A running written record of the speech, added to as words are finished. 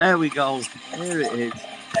There we go. Here it is.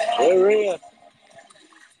 We're here.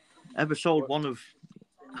 Episode 1 of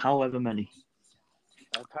however many.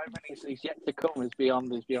 How many is yet to come is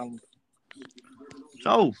beyond.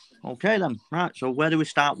 So, okay then. Right, so where do we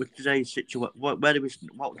start with today's situation? What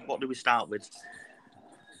do we start with?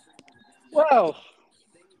 Well,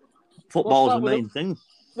 Football's the main thing.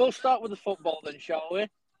 We'll start with the football then, shall we?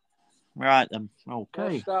 Right then.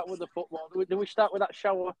 Okay. We'll start with the football. Do we start with that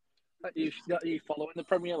shower that you follow in the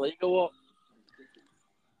Premier League or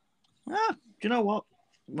what? Do you know what?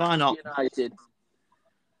 Why not? United.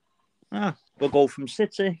 We'll go from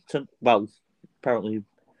City to, well, apparently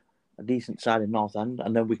a decent side in North End,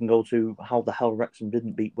 and then we can go to how the hell Wrexham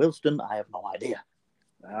didn't beat Wilston. I have no idea.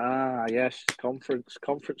 Yes, conference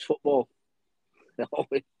football.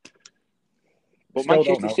 But Still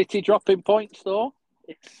Manchester City dropping points though.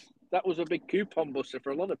 That was a big coupon buster for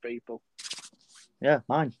a lot of people. Yeah,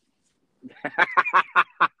 mine.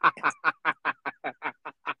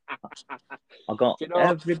 I got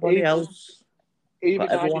everybody else.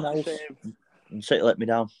 Everyone else. And City let me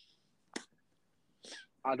down.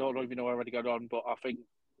 I don't even know where I got on, but I think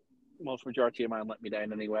most majority of mine let me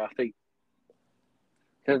down anyway. I think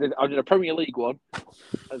I did a Premier League one,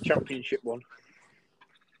 a Championship one.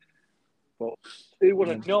 But who would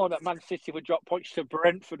have known that Man City would drop points to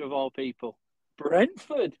Brentford of all people?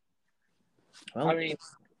 Brentford! Well, I mean,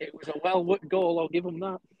 it was a well-worked goal, I'll give them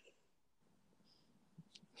that.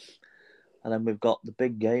 And then we've got the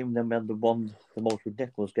big game. Then we had the most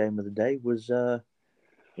ridiculous game of the day was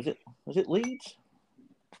it Leeds?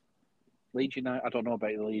 Leeds United. I don't know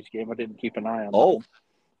about the Leeds game. I didn't keep an eye on. Oh,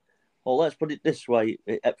 well, let's put it this way: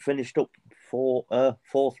 it finished up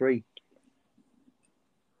 4-3.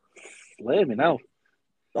 Flaming hell!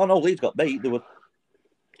 Oh no, Leeds got beat. There were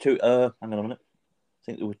two. Hang on a minute. I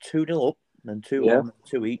think there were 2-0 up, then 2-1,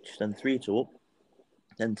 2 each, then 3-2 up,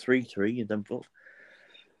 then 3-3, and then 4.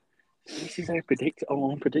 This is how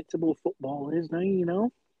unpredictable football is now, you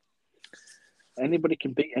know. Anybody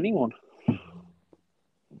can beat anyone.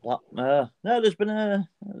 No, there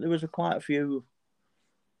was quite a few.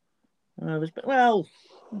 There's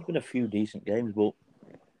been a few decent games, but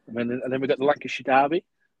and then we got the Lancashire Derby,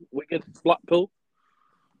 Wigan, Blackpool.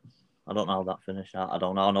 I don't know how that finished. I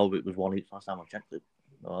don't know. I know it was 1 each last time I checked it.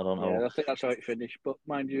 I don't know. Yeah, I think that's how it finished. But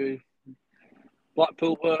mind you,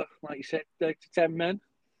 Blackpool were, like you said, 8 to 10 men.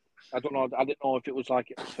 I don't know. I didn't know if it was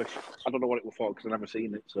like I don't know what it was for because I've never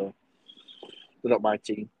seen it. So they're not my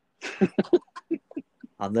team.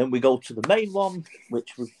 And then we go to the main one,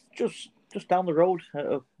 which was just down the road at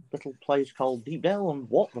a little place called Deepdale. And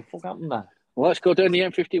what the fuck happened there? Well, let's go down the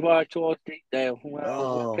M50Y towards Deepdale.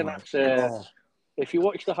 Well, what can I say? God. If you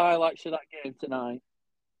watch the highlights of that game tonight,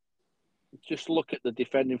 just look at the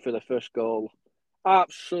defending for the first goal.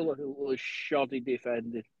 Absolutely shoddy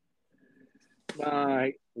defending.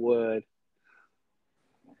 My word.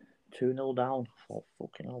 2-0 down. Oh,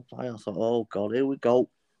 fucking hell. I thought, oh, God, here we go.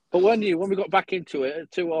 But when we got back into it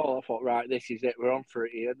at 2-2, I thought, right, this is it. We're on for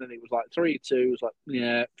it here. And then it was like 3-2. It was like,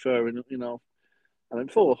 yeah, fair enough, you know. And then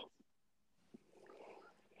 4.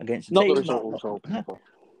 Against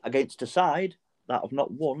a side that have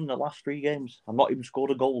not won the last 3 games. I've not even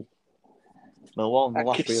scored a goal. Millwall in the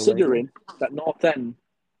last 3 considering that North End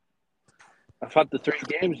I've had the 3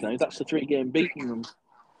 games now. That's the 3 game beating them.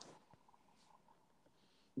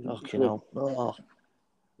 Okay, no. Oh.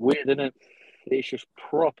 Weird, isn't it? It's just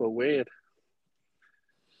proper weird.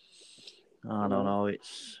 I don't know.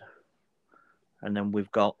 And then we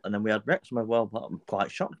had Wrexham as well. But I'm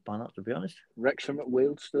quite shocked by that, to be honest. Wrexham at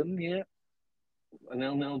Wealdstone, yeah. A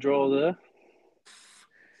 0-0 draw there.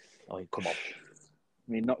 Oh, come on. I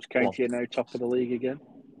mean, Notts County are now top of the league again.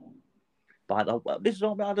 But this is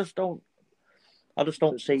all. I just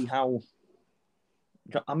don't see how.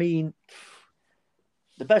 I mean,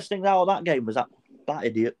 the best thing out of that game was that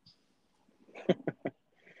idiot.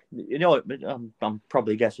 You know, I'm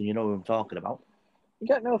probably guessing you know who I'm talking about. You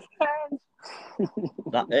got no fans. He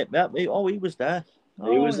was there.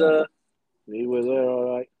 He was there. He was there,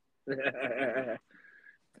 all right.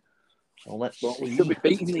 So we should be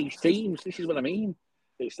beating these teams. This is what I mean.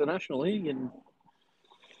 It's the National League, and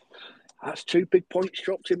that's 2 big points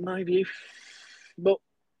dropped in my view. But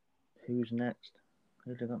who's next?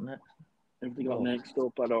 Who they got next? Who they got next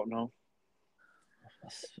up? I don't know.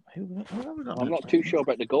 I'm not too sure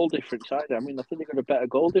about the goal difference either. I mean, I think they've got a better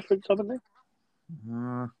goal difference, haven't they?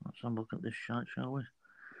 Let's have a look at this shite, shall we?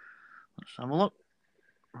 Let's have a look.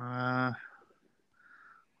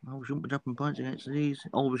 We shouldn't be dropping points against these.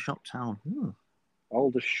 Aldershot Town.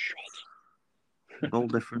 Aldershot. Goal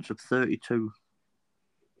difference of 32.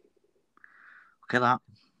 Look at that.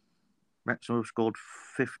 Wrexham have scored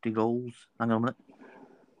 50 goals. Hang on a minute.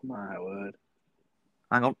 My word.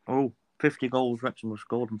 Hang on. Oh, 50 goals Wrexham have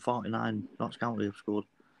scored and 49 Notts County have scored.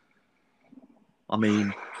 I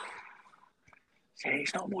mean... See,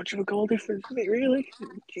 it's not much of a goal difference, is it, really?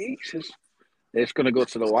 Jesus. It's going to go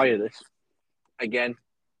to the wire, this. Again.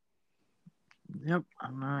 Yep,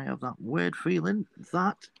 and I have that weird feeling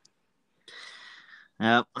that...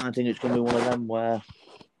 Yeah, I think it's going to be one of them where...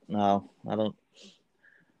 No, I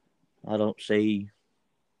don't see...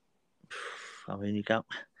 I mean, you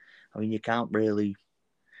can't really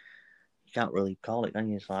call it, can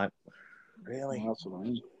you? It's like, really? Well, that's what I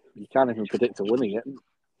mean. You can't even predict a winner yet.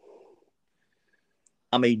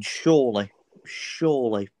 I mean, surely,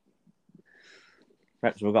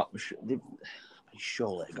 Wrexham have got.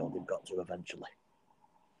 Surely, they've got to eventually.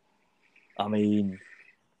 I mean,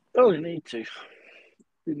 Oh, they need to.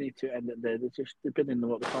 They need to end it there. They've been in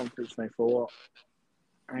the conference now for what?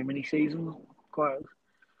 How many seasons? Quite.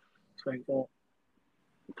 It's like what?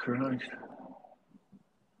 Christ.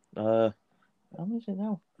 how many is it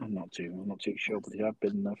now? I'm not too sure, but they have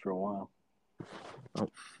been there for a while. Oh,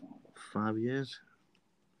 5 years.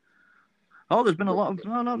 Oh, there's been a lot of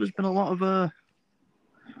there's been a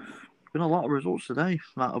lot of results today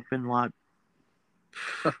that have been like.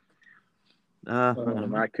 My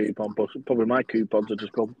coupons have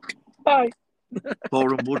just gone. Bye.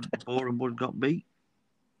 Boreham Wood got beat.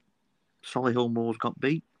 Solihull Moors got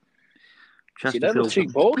beat. See, they're the two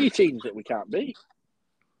bogey teams that we can't beat.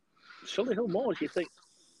 Solihull Moors, you think,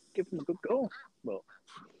 give them a good goal, but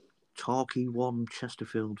Torquay 1,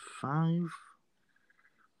 Chesterfield 5.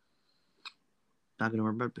 I'm going to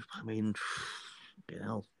remember. I mean,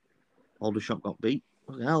 Aldershot got beat.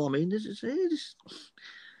 Hell, I mean, this is.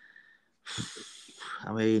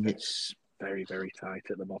 I mean, it's very, very tight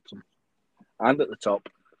at the bottom and at the top.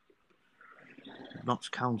 Notts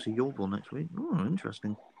County Yeovil next week. Oh,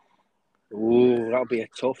 interesting. Oh, that'll be a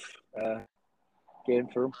tough game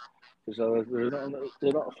for them because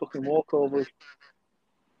they're not a fucking walkover.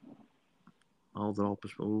 Oh, they're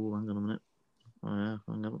opposite. Oh, hang on a minute. Oh yeah,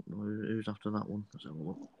 hang on. Who's after that one? Let's have a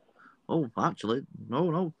look. Oh, actually,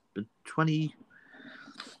 no. The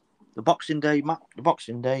Boxing Day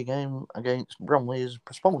game against Bromley is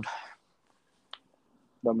postponed.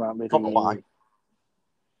 That might be Don't know why. Is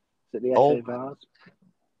it the FA Vars?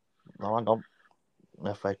 No, hang on.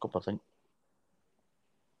 FA Cup, I think.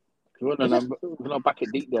 We're not back at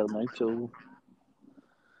Deepdale now till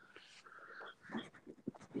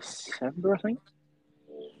December, I think.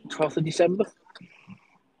 12th of December.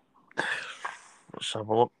 Let's have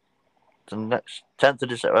a look. The next 10th of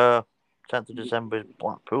December. 10th of December is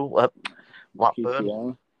Blackburn.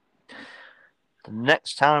 QPR. The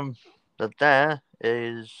next time they're there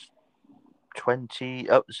is 17th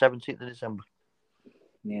of December.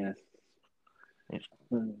 Yeah.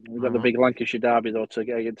 We've got the big Lancashire derby though to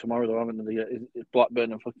get again tomorrow though, haven't we? It's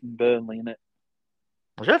Blackburn and fucking Burnley, isn't it?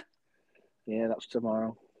 Is it? Yeah, that's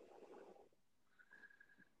tomorrow.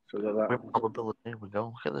 So we got that. With probability, here we go.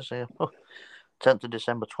 Look at this here. 10th of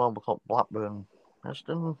December, 12 o'clock, Blackburn,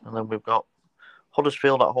 Heston. And then we've got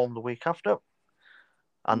Huddersfield at home the week after.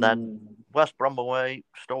 And then West Brom away,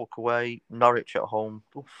 Stoke away, Norwich at home.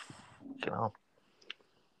 Oof,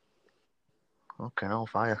 okay, no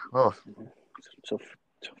fire. Oh. Tough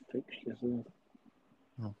fixtures, isn't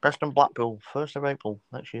it? Preston Blackpool, 1st of April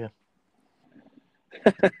next year.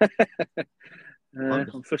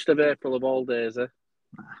 1st of April of all days, eh?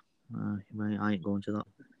 I ain't going to that.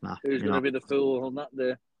 Nah, who's going to be the fool on that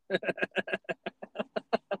day?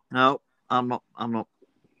 No, I'm not having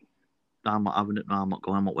it. No, I'm not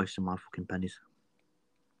going. I'm not wasting my fucking pennies.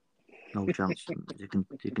 No chance. you can.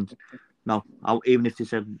 No, even if they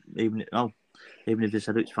said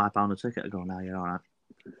it's £5 a ticket, I go, no, you're all right.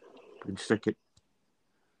 We can stick it.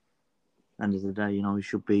 End of the day, it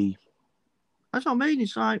should be. That's what I mean.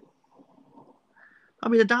 It's like, a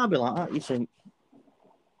derby like that. You think,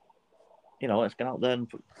 let's get out there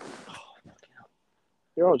and.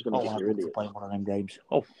 You're always going to I'd get love to play one of them games.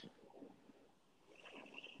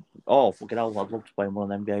 Oh, fucking hell! I'd love to play one of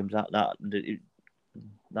them games.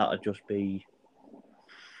 That'd just be.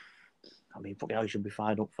 Fucking hell, you should be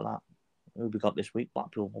fired up for that. Who we got this week?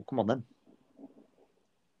 Blackpool. Well, come on then.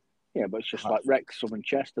 Yeah, but it's just like Wrexham and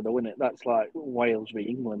Chester, though, isn't it? That's like Wales v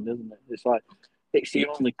England, isn't it? It's like it's the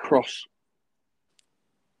only cross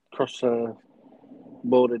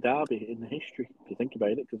border derby in the history, if you think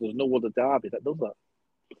about it, because there's no other derby that does that.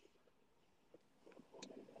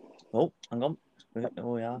 Oh, hang on.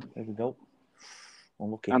 Oh yeah, here we go.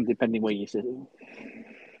 Unlucky. And depending where you sit.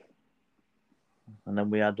 And then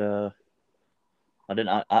we had. I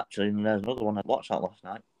didn't actually. There's another one I watched that last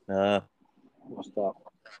night. What's that?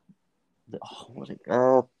 What was it?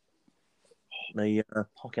 The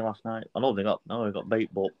hockey last night. I know they got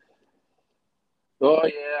beat, but Oh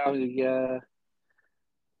yeah,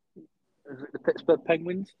 is it the Pittsburgh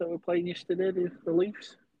Penguins that were playing yesterday? The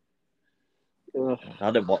Leafs. Ugh.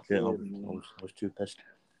 I didn't watch it. I was too pissed.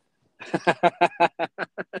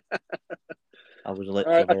 I was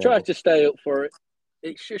literally. I tried to stay up for it.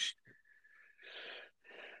 It's just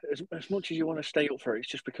as much as you want to stay up for it, it's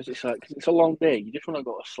just because it's a long day. You just want to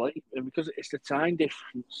go to sleep, and because it's the time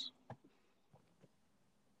difference,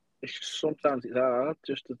 it's just sometimes it's hard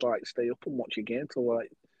just to stay up and watch a game till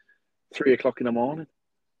 3 o'clock in the morning.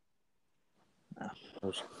 I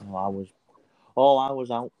was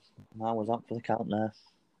out. I was out for the count there.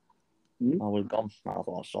 I was gone. I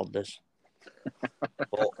thought I saw this.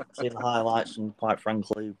 But seeing the highlights, and quite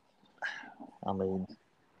frankly, I mean,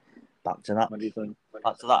 back to that. What do you think?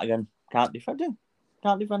 Back to that again. Can't defend him.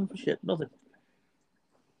 Can't defend for shit. Nothing.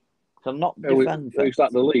 Cannot defend. Who's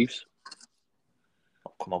that? The Leafs.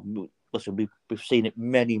 Oh, come on, listen. We've seen it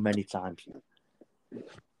many, many times.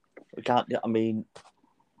 We can't. I mean,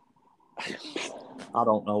 I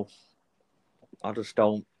don't know. I just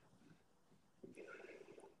don't.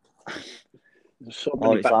 There's so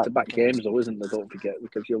many back-to-back games, though, isn't there? Don't forget,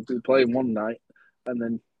 because you'll be playing one night and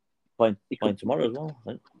then playing tomorrow as well. I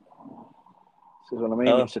think. This is what I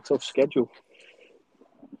mean. It's a tough schedule.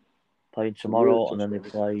 Playing tomorrow, and then they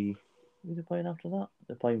play. Who are they playing after that?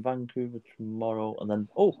 They're playing Vancouver tomorrow, and then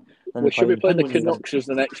we should be playing the Canucks as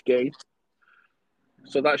the next game.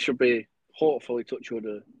 So that should be hopefully touch wood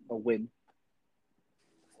a win.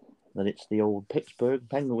 Then it's the old Pittsburgh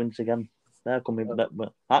Penguins again. They're coming back.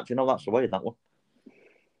 Actually, no, that's away, that one.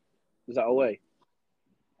 Is that away?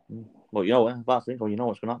 Well, you know, that's the thing. You know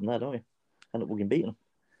what's going to happen there, don't you? End up fucking beating them.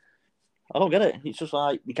 I don't get it. It's just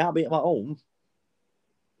like, you can't beat them at home,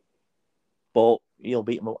 but you'll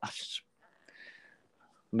beat them at...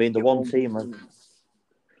 I mean, the one team that's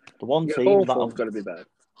got to be better.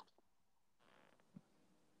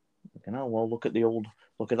 You know, well, look at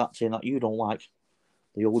that team that you don't like.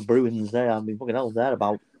 The old Bruins there. I mean, fucking hell, they're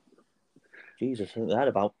about... Jesus, they're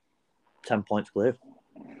about 10 points clear.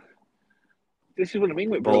 This is what I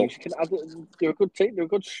mean with Bruins. They're a good team. They're a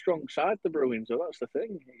good, strong side, the Bruins, so that's the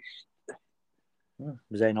thing.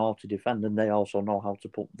 They know how to defend, and they also know how to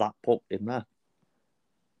put that puck in there.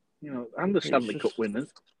 You know, and the Stanley Cup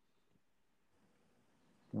winners.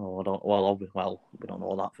 No, I don't. Well, we don't know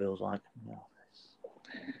what that feels like.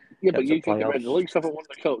 Yeah, but you think about the Leafs haven't won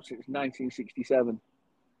the cup since 1967,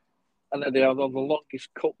 and they are on the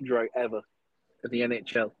longest cup drought ever in the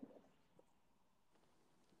NHL.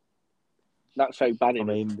 That's how bad it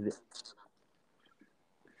is.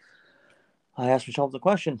 I asked myself the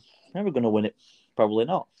question: are we going to win it? Probably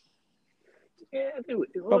not. Yeah,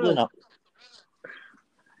 probably not.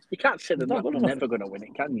 You can't say they're never going to win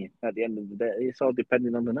it, can you? At the end of the day, it's all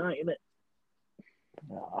depending on the night, isn't it?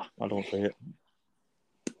 Nah, I don't see it.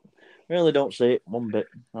 Really don't see it one bit.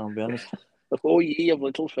 I'll be honest. Oh, ye of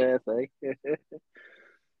little faith, eh?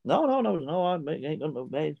 No. I ain't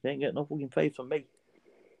getting no fucking faith from me.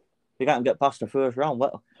 They can't get past the first round.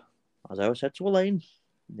 Well, as I said to Elaine,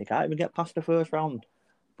 they can't even get past the first round.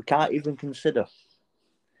 We can't even consider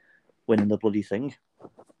winning the bloody thing.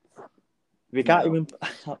 We can't even.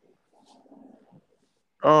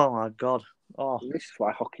 Oh my God! Oh, this is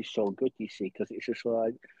why hockey's so good. You see, because it's just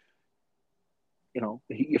like, you know,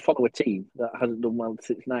 you follow a team that hasn't done well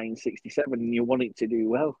since 1967, and you want it to do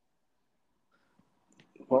well.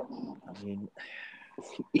 But I mean,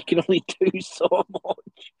 you can only do so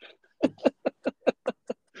much.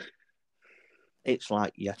 It's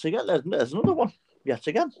like yet again. There's another one. Yet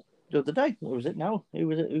again. The other day. What was it now? Who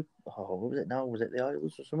was it? What was it now? Was it the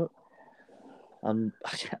Oilers or something? And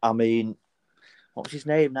I mean, what's his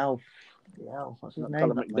name now? Yeah, what's his name?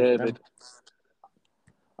 McDavid.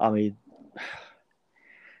 I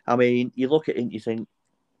mean, you look at it and you think,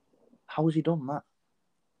 how has he done that?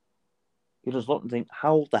 You just look and think,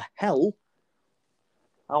 how the hell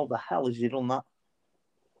has he done that?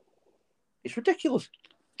 It's ridiculous.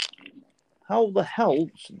 How the hell,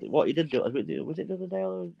 what he did do, was it the other day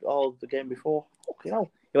or the game before? Fucking hell.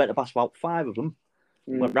 He went to pass about 5 of them,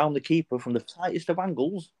 went round the keeper from the tightest of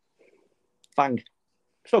angles, bang.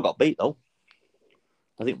 Still got beat though.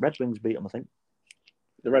 I think Red Wings beat him, I think.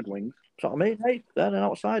 The Red Wings? That's what I mean, hey, they're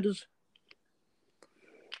outsiders.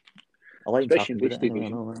 Especially in this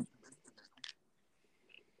division.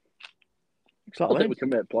 I don't think we can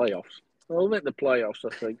make playoffs. We'll make the playoffs, I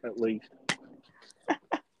think, at least.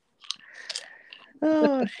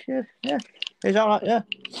 Oh, shit, yeah. It's all right, yeah.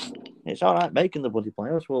 It's all right making the bloody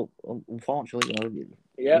playoffs. Well, unfortunately, you know,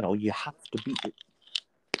 Yeah. You know, you have to beat it.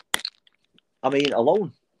 I mean,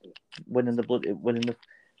 alone winning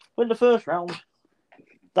the first round,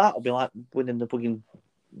 that'll be like winning the fucking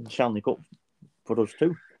Stanley Cup for us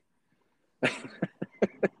too.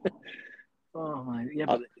 Oh my,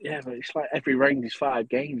 but it's like every round is 5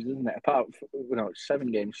 games, isn't it? It's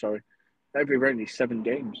 7 games. Sorry, every round is 7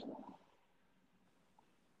 games.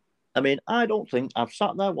 I mean, I don't think I've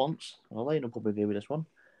sat there once. Elaine will probably agree with this one.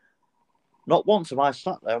 Not once have I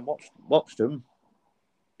sat there and watched them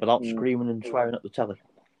without screaming and swearing at the telly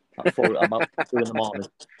at about 2 in the morning.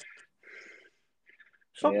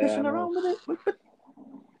 Stop pissing around with it.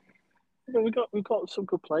 We've got some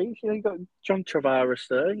good players. You know, you got John Tavares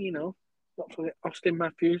there. You know, not forget Austin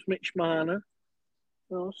Matthews, Mitch Marner.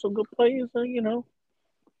 You know, some good players there. You know.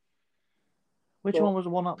 Which one was the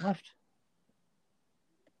one that left?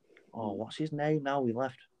 Oh, what's his name now? He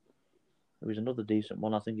left. There was another decent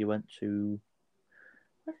one. I think he went to.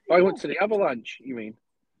 I went to the Avalanche. You mean?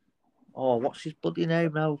 Oh, what's his bloody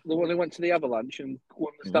name now? The one who went to the Avalanche and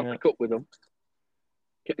won the Stanley Cup with them.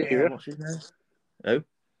 Kadira. Yeah, what's his name? Who?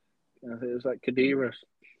 I think it was like Kadira. I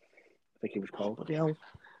think he was called. Bloody hell.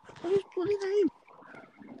 What's his bloody name?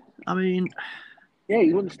 I mean... Yeah,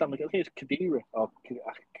 he won the Stanley Cup. I think it's Kadira. I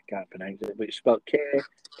can't pronounce it, but it's spelled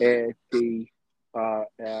Kadri, I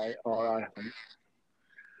think.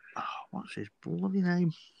 Oh, what's his bloody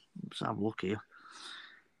name? Let's have a look here.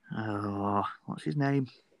 What's his name?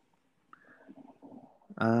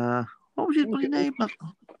 What was his bloody name? I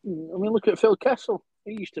mean, look at Phil Kessel.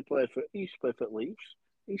 He used to play for the Leafs.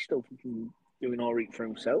 He's still doing all right for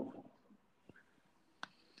himself.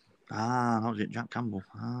 That was it, Jack Campbell.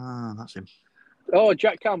 That's him. Oh,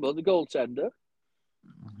 Jack Campbell, the goaltender.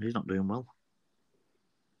 He's not doing well.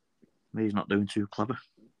 He's not doing too clever.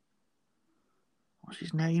 What's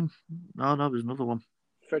his name? No, there's another one.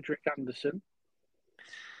 Frederick Anderson.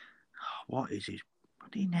 What is his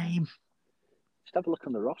bloody name? Just have a look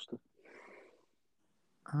on the roster.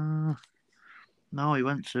 No, he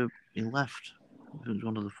left. It was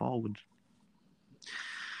one of the forwards.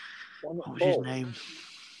 What was his name?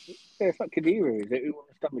 Yeah, it's not Kadira, is it? Who won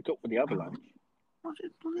the Stanley Cup for the Avalanche? What's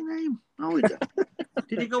his bloody name? No,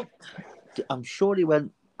 did he go? I'm sure he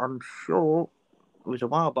went. I'm sure it was a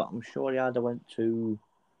while back. I'm sure he either went to.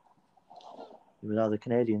 It was either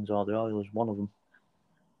Canadians or the Oilers, one of them.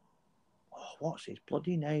 Oh, what's his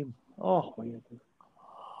bloody name? Oh,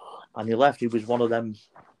 and he left. He was one of them.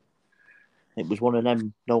 It was one of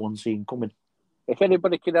them no one's seen coming. If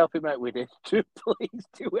anybody can help him out with it, please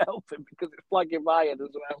do help him because it's flagging my head as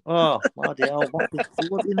well. Oh, bloody hell. What's his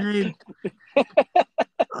bloody name?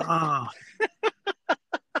 Oh.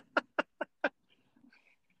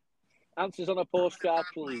 Answers on a postcard,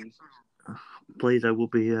 please. Please, I will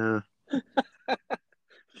be... I'm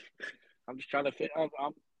just trying to fit... I'm...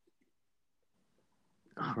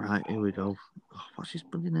 All right, here we go. Oh, what's his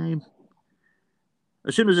bloody name?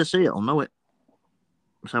 As soon as I see it, I'll know it.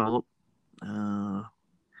 Let's have a look.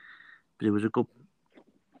 But it was a good...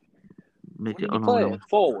 Did he play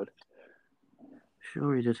forward?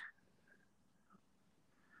 Sure he did.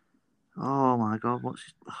 Oh my God, what's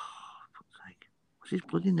his... Oh, for fuck's sake. What's his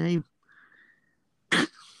bloody name?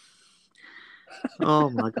 Oh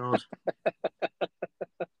my God.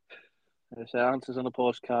 There's answers on a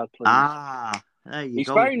postcard, please. There you He's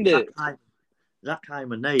go. Found it. Zach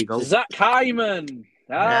Hyman, there you go. Zach Hyman.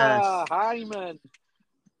 Yes. Hyman.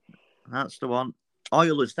 That's the one.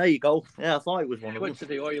 Oilers, there you go. Yeah, I thought it was one of them. Went to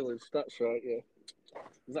the Oilers, that's right, yeah.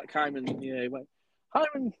 Zach Hyman, yeah, he went.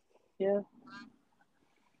 Hyman, yeah.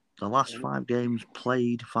 The last 5 games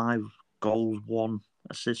played, 5 goals, 1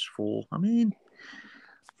 assist, 4. I mean...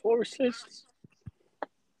 4 assists.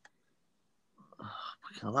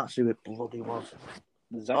 Oh, that's who it bloody was.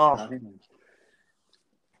 Zach Hyman.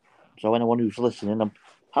 So anyone who's listening,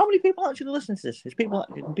 how many people actually listen to this?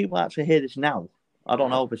 Can people actually hear this now? I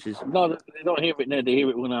don't know. This is no, they don't hear it now. They hear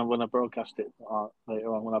it when I broadcast it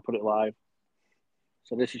later on when I put it live.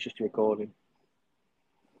 So this is just a recording.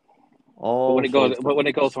 Oh, but when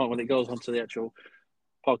it goes onto the actual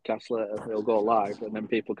podcast later, it'll go live, and then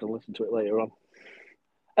people can listen to it later on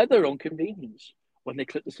at their own convenience when they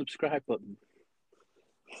click the subscribe button.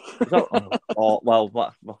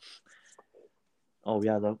 Oh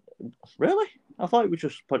yeah, though. Really? I thought it was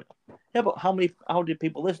just put. Yeah, but how did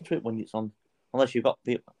people listen to it when it's on? Unless you've got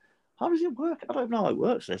people. How does it work? I don't know how it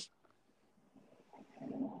works. This.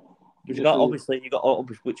 Which means obviously you've got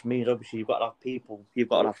to have people. You've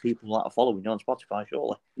got to have people that are following you on Spotify,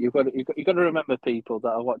 surely. You've got to remember people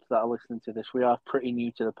that are listening to this. We are pretty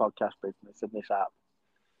new to the podcast business in this app.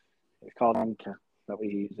 It's called Anchor that we're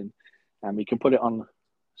using, and we can put it on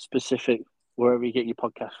specific wherever you get your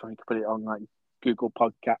podcast from. You can put it on like Google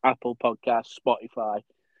Podcast, Apple Podcasts, Spotify,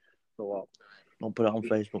 or what. Don't put it on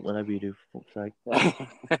Facebook, whatever you do, for fuck's sake.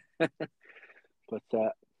 But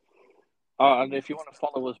and if you want to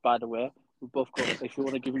follow us, by the way, we've both got. If you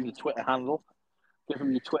want to give him your Twitter handle, give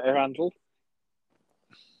him your Twitter handle.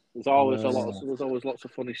 There's always there's always lots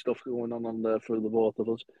of funny stuff going on there for the both of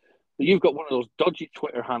us. But you've got one of those dodgy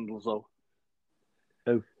Twitter handles, though.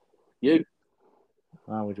 Who? You.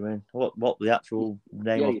 Oh, what do you mean? What the actual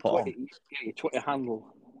name of put on? Your Twitter handle.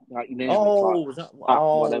 Like your name. Oh, was that?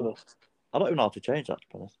 Oh, whatever. I don't even know how to change that, to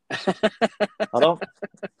be honest. I don't.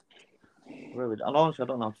 Really, honestly, I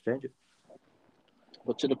don't know how to change it.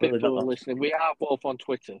 But to the people who are listening, we are both on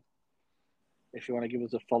Twitter. If you want to give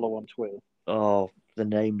us a follow on Twitter. Oh, the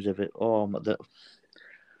names of it. Oh, I'm going to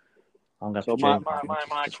change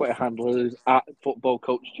my Twitter handle is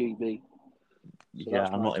 @FootballCoachGB. So yeah,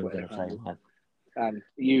 I'm not even going to say that. And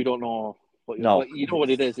you don't know what you know what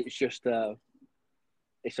it is. It's just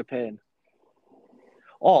it's a pain.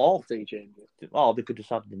 Oh, so you change it. Oh, they could just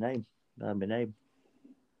have the name. My name.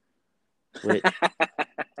 Which...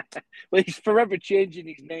 Well, he's forever changing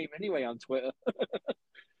his name anyway on Twitter.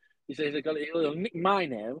 He says he'll nick my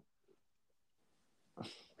name.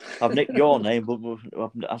 I've nicked your name, but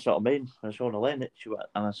that's what I mean. I just want to learn it.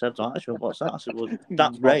 And I said, "Actually, what's that?" I said, "Well,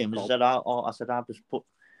 that's Graham." I said, "I just put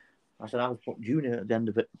Junior at the end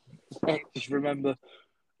of it." Just remember,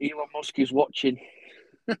 Elon Musk is watching.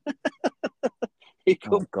 He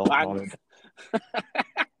could bang.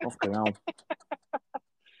 Fucking hell.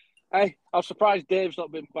 Hey, I'm surprised Dave's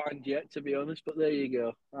not been banned yet, to be honest. But there you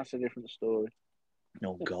go. That's a different story.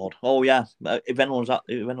 Oh God! Oh yeah! If anyone's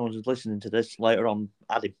listening to this later on,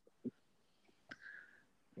 add him.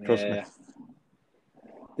 Trust me.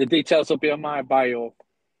 The details will be on my bio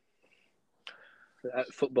at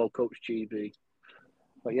Football Coach GB.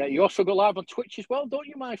 But yeah, you also go live on Twitch as well, don't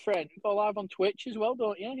you, my friend? You go live on Twitch as well,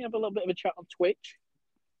 don't you? You have a little bit of a chat on Twitch.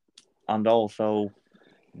 And also,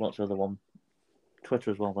 what's the other one?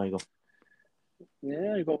 Twitter as well.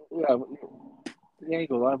 There you go. Yeah, you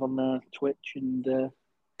go live on Twitch, and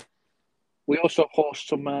we also host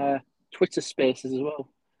some Twitter Spaces as well.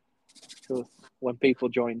 So when people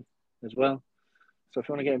join as well. So if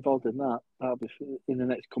you want to get involved in that, that'll be in the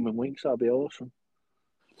next coming weeks. That'll be awesome.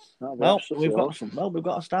 We've got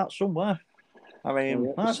to start somewhere. I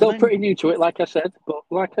mean, still pretty new to it, like I said. But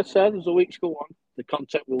like I said, as the weeks go on, the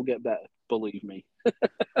content will get better. Believe me.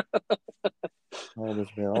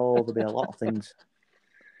 There'll be a lot of things.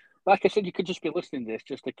 Like I said, you could just be listening to this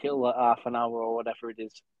just to kill that half an hour or whatever it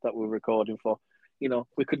is that we're recording for. You know,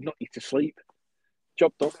 we could knock you to sleep.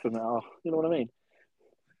 Job done for now. You know what I mean?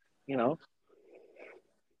 You know.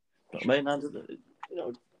 I mean,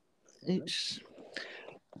 it's.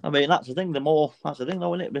 I mean, that's the thing. Though,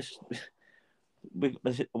 isn't it?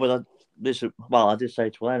 I did say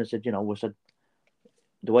to Elaine, I said, we said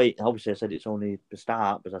the way. Obviously, I said it's only the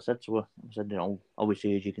start, but I said to her,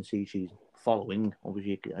 obviously, as you can see, she's following.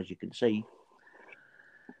 Obviously, as you can see.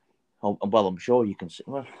 Well, I'm sure you can see.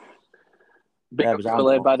 Well, Big up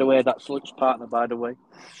Elaine, by the way. That's Luke's partner, by the way.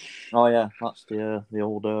 Oh yeah, that's the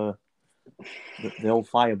old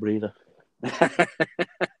fire breather.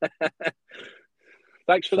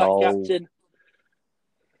 Thanks for that, Captain.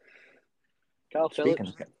 Carl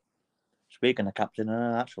Phillips. Speaking of Captain,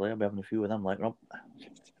 actually, I'll be having a few of them later on.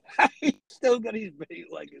 He's still got his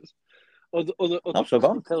bootleggers. Other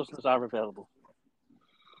Pilsners are available.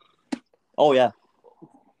 Oh, yeah.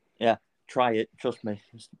 Yeah, try it. Trust me.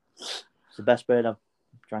 It's the best beer I've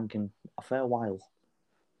drank in a fair while.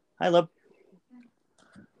 Hi, love.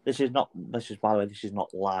 This is not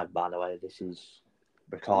live, by the way. This is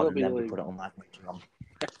recorded and then we put it on live.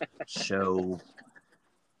 So,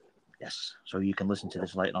 yes. So you can listen to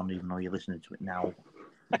this later on, even though you're listening to it now.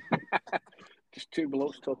 Just two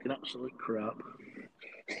blokes talking absolute crap.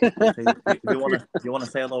 If you want to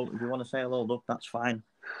say hello, look, that's fine.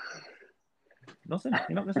 Nothing.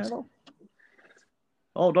 You're not going to say hello.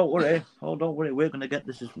 Oh, don't worry. We're going to get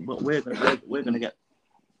this. We're going to get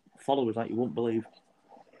followers like you won't believe.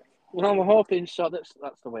 Well, I'm hoping so. That's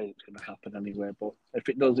the way it's going to happen anyway. But if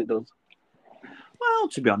it does, it does. Well,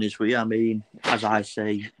 to be honest with you, I mean, as I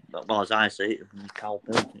say, if Carl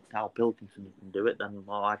Pilkington can do it, then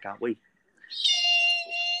why can't we?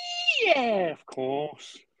 Yeah, of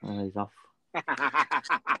course. Oh, he's off.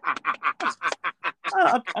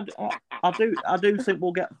 I do think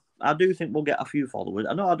we'll get a few followers.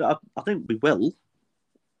 I think we will,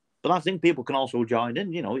 but I think people can also join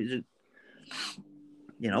in.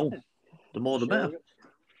 The more the better.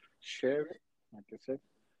 Share it, like I said.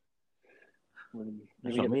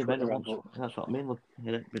 That's what I mean. That's what I mean. Look,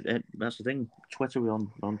 that's the thing. Twitter, we're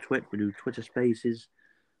on Twitter. We do Twitter Spaces.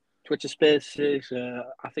 Twitter Spaces.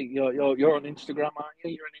 I think you're on Instagram, aren't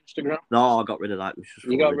you? You're on Instagram. No, I got rid of that.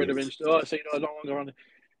 You got rid of Instagram. Oh, so you're no longer on.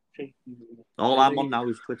 All I'm on now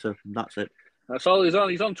is Twitter. That's it. That's all he's on.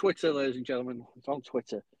 He's on Twitter, ladies and gentlemen. He's on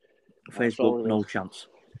Twitter. Facebook, no chance.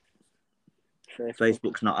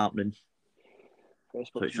 Facebook's not happening.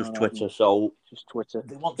 So it's just Twitter. So just Twitter.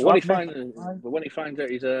 But when he finds out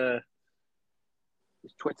his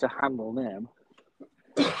Twitter handle name,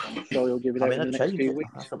 I'm sure he'll give it out in the next few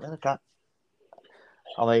weeks.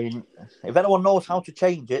 I mean, if anyone knows how to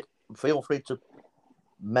change it, feel free to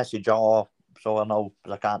message or so I know,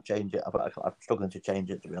 because I can't change it. I'm struggling to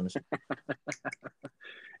change it, to be honest.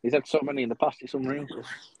 He's had so many in the past, it's unreal.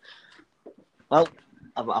 Well,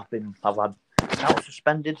 I've had accounts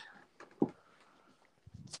suspended.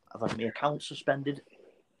 I've had my account suspended.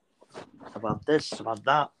 I've had this, I've had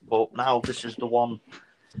that, but now this is the one.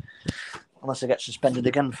 Unless I get suspended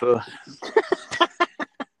again for,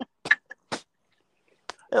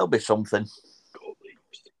 it'll be something.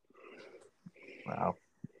 Wow.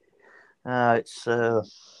 It's. Well,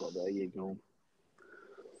 there you go.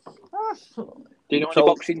 Do you know any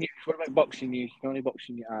boxing news? What about boxing news? Do you know any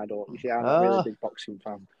boxing news? I don't. You see, I'm not really a big boxing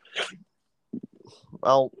fan.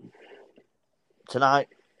 Well, tonight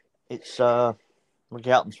it's Ricky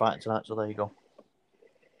Hatton's fighting tonight, so there you go.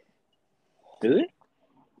 Really?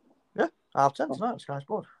 Yeah, 10:30 tonight, Sky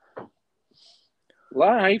Sport.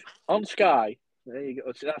 Live on Sky. There you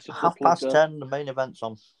go. So that's 10:30. The main event's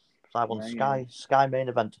on. Live on Sky. Sky main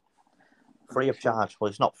event. Free of charge. Well,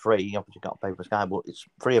 it's not free. You obviously got to pay for Sky, but it's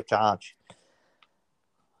free of charge.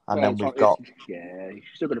 And then we've got. Yeah, you're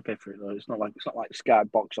still going to pay for it though. It's not like Sky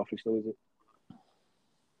box office though, is it?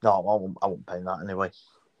 No, I won't pay that anyway.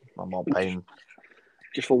 I'm not paying.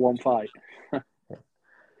 Just for one fight.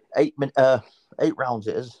 8 rounds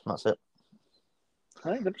it is. That's it.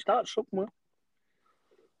 I think they'll start somewhere.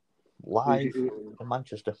 Live in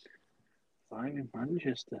Manchester. Live in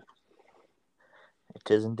Manchester. It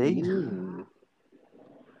is indeed.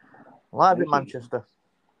 Live in Manchester.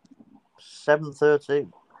 7:30. It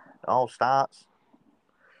all starts.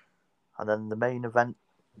 And then the main event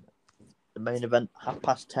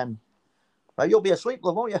 10:30. Well, you'll be asleep,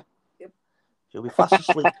 love, won't you? Yep. You'll be fast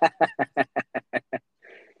asleep.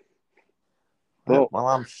 Well, while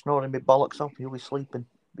I'm snoring my bollocks off, you'll be sleeping.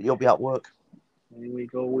 But you'll be at work. Here we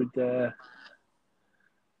go with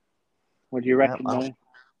what do you reckon now?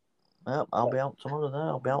 Yep, I'll be out tomorrow there.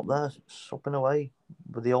 I'll be out there supping away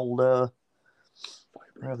with the old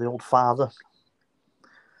father.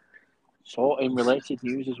 So, in related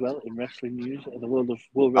news as well, in wrestling news, in the world of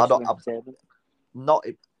World Wrestling Entertainment.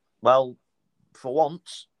 Well, for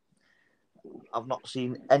once, I've not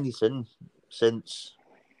seen anything since.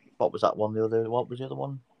 What was that one? What was the other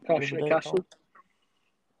one? Castle.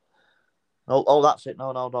 Oh, that's it.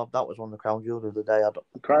 No, that was one of the Crown Jewel the other day.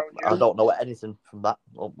 I don't know anything from that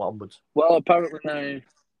onwards. Well, apparently now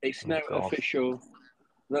it's official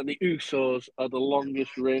that the Usos are the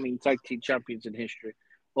longest reigning tag team champions in history,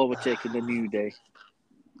 overtaking the New Day.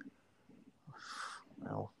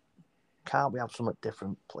 Well, can't we have something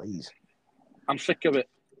different, please? I'm sick of it.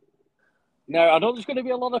 Now, I know there's going to be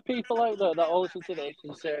a lot of people out there that all listen to this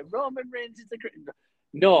and say, Roman Reigns is the greatest.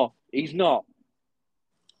 No, he's not.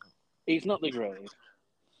 He's not the greatest.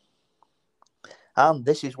 And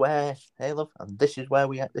this is where, hey, love, and this is where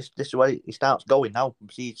this is where he starts going now.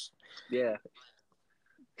 Yeah.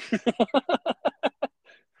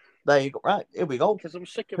 There you go. Right, here we go. Because I'm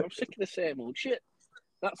sick of the same old shit.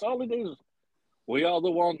 That's all it is. We are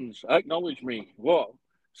the ones. Acknowledge me. What?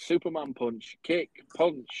 Superman punch, kick,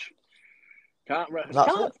 punch. Can't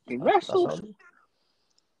wrestle. Wrestle.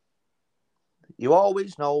 You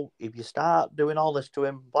always know if you start doing all this to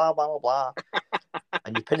him, blah blah blah,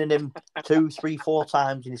 and you're pinning him 2, 3, 4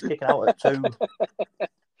 times, and he's kicking out at 2.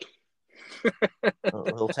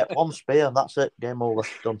 He'll take one spear, and that's it. Game over.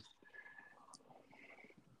 Done.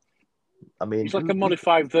 I mean, he's like a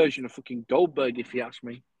modified version of fucking Goldberg, if you ask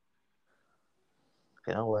me.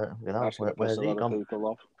 Where's he gone?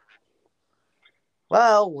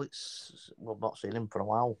 Well, we've not seen him for a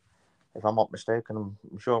while. If I'm not mistaken,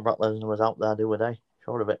 I'm sure Brock Lesnar was out there the other day.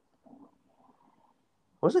 Sure of it.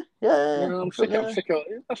 Was he? Yeah. I'm sick of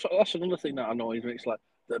it. That's another thing that annoys me. It's like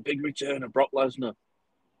the big return of Brock Lesnar.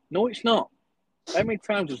 No, it's not. How many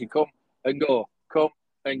times does he come and go? Come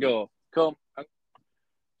and go. Come and...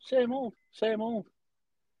 Same old.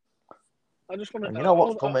 I just want to. And you know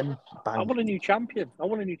what's coming? I want a new champion. I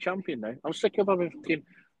want a new champion now. I'm sick of having fucking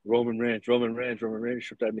Roman Reigns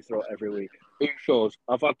shoved down my throat every week. Who shows?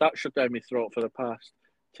 I've had that shoved down my throat for the past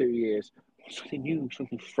 2 years. Something new,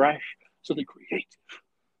 something fresh, something creative.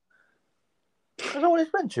 Is that what it's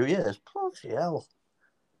been, 2 years? Bloody hell.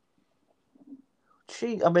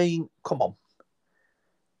 I mean, come on.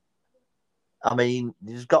 I mean,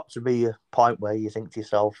 there's got to be a point where you think to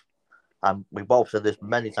yourself, and we've both said this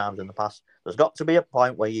many times in the past, there's got to be a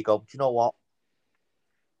point where you go, do you know what?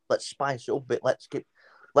 Let's spice it up a bit.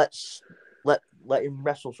 Let him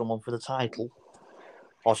wrestle someone for the title,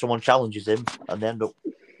 or someone challenges him and they end up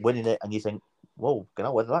winning it, and you think, whoa,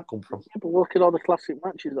 where did that come from? Yeah, but look at all the classic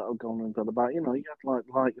matches that have gone and gone about. You had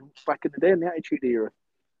like back in the day in the Attitude Era.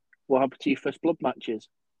 What happened to your First Blood matches?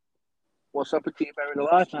 What's happened to your Buried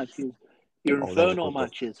Alive matches? Your Inferno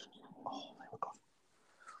matches?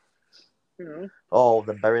 Oh,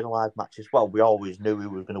 the Buried Alive matches. Well, we always knew he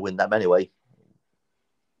was going to win them anyway.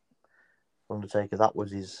 Undertaker, that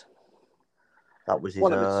was his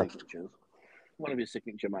one of his signatures. One of his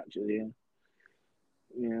signature matches,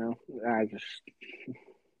 I just.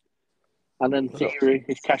 And then Theory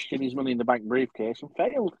has cashed in his Money in the Bank briefcase and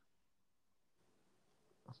failed.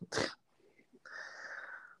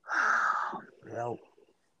 Well,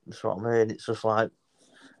 that's what I mean. It's just like,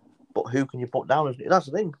 but who can you put down? That's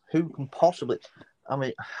the thing. Who can possibly? I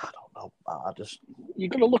mean, I don't know.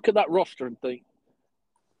 You've got to look at that roster and think.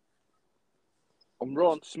 On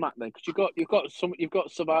Raw and SmackDown, because you've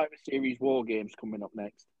got Survivor Series War Games coming up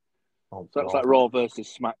next. So that's like Raw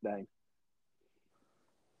versus SmackDown.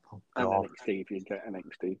 And NXT if you get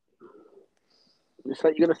NXT. It's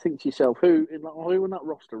like you got to think to yourself, who in that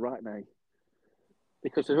roster right now?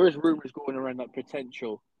 Because there is rumours going around that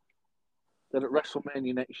potential that at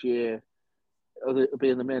WrestleMania next year, it'll be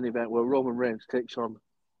in the main event where Roman Reigns takes on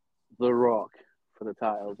The Rock for the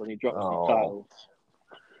titles and he drops the titles.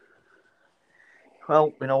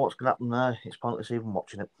 Well, we know what's going to happen there. It's pointless even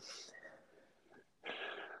watching it.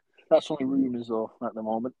 That's only rumours, though, at the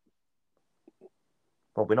moment.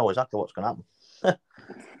 Well, we know exactly what's going to happen.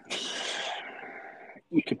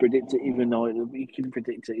 You can predict it even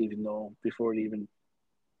though before it even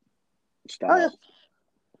starts.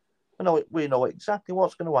 Oh, yeah. We know exactly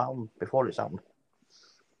what's going to happen before it's happened.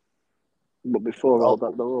 But before all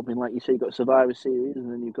that, though, I mean, like you say, you've got Survivor Series,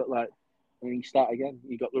 and then you've got and you start again.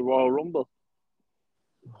 You've got the Royal Rumble.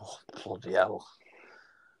 Oh, bloody hell.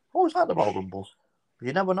 What was that, the Royal Rumbles?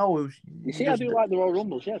 You never know who's... You see, I do like the Royal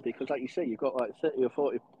Rumbles, yeah, because like you say, you've got like 30 or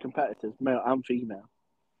 40 competitors, male and female,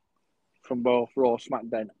 from both Raw,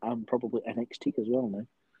 SmackDown, and probably NXT as well now.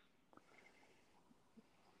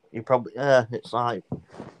 You probably... it's like,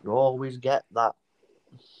 you always get that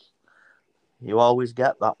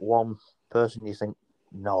one person you think,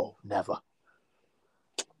 no, never.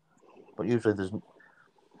 But usually there's...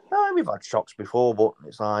 we've had shocks before, but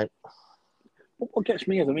it's like... What gets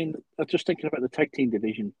me is, I mean, I'm just thinking about the tag team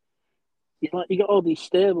division. You got all these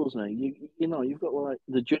stables now. You've got like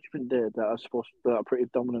the Judgment Day that are pretty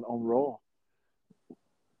dominant on Raw.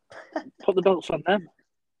 Put the belts on them.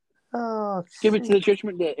 Oh, give it to the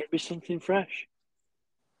Judgment Day. It'd be something fresh.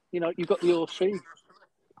 You've got the OC.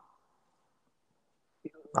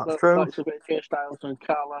 That's true. That's a bit of Jay Styles and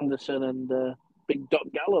Carl Anderson and Big Doc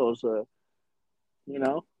Gallows.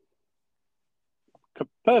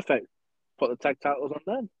 Perfect. Put the tag titles on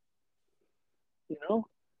them.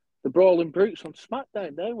 The Brawling Brutes on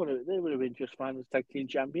SmackDown, they would have been just fine as tag team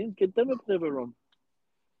champions. Give them a bit of a run.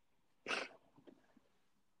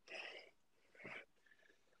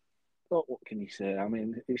 But what can you say? I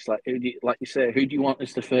mean, it's like, who do you want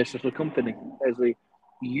as the face of the company, as the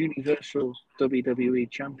Universal WWE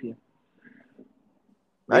champion?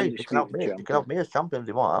 Hey, you can have me as champion if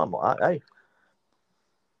you want. Hey,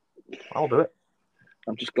 I'll do it.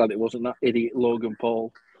 I'm just glad it wasn't that idiot Logan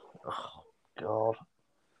Paul. Oh, God.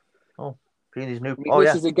 Oh, his new...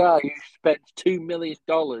 this is a guy who spent $2 million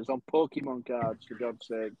on Pokemon cards, for God's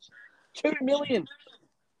sakes. $2 million!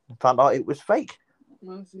 Found out it was fake.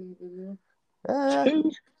 $2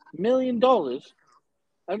 million?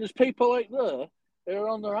 And there's people like there who are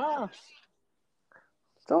on their ass.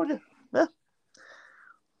 Told you. Yeah.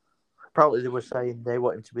 Probably they were saying they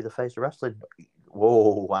want him to be the face of wrestling.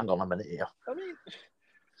 Whoa, hang on a minute here. I mean,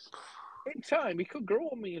 in time, he could grow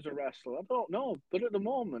on me as a wrestler. I don't know. But at the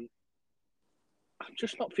moment, I'm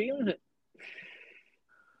just not feeling it.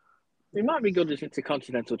 He might be good as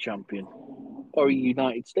Intercontinental Champion or a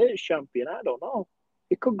United States Champion. I don't know.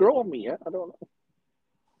 It could grow on me, yeah? I don't know.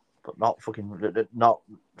 But not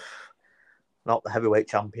the heavyweight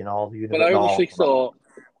champion or the But I honestly thought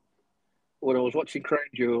when I was watching Crown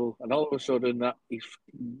Jewel and all of a sudden that he's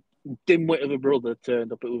dimwit of a brother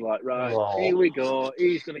turned up. It was like, right, here we go.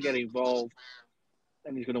 He's going to get involved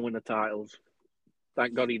and he's going to win the titles.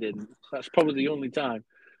 Thank God he didn't. That's probably the only time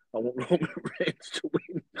I want Roman Reigns to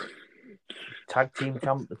win. Tag team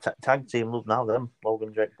look now, them.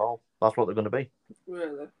 Logan, Jake Paul. That's what they're going to be.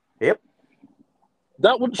 Really? Yep.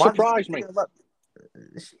 That wouldn't surprise me.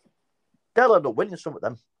 They'll end up winning some of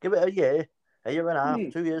them. Give it a year and a half,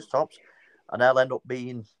 2 years tops, and they'll end up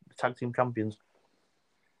being tag team champions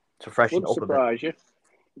to freshen up a bit.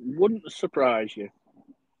 Wouldn't surprise you.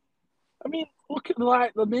 I mean, look at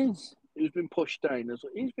the Miz, who's been pushed down.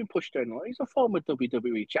 He's been pushed down. He's a former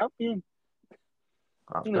WWE champion.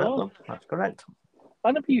 That's correct. That's correct.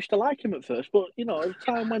 I never used to like him at first, but as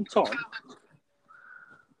time went on,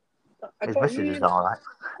 his missus is all right.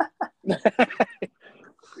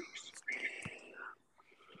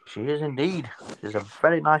 She is indeed. She's a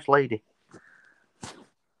very nice lady.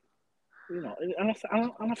 And I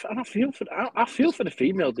feel for the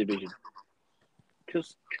female division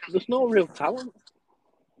because there's no real talent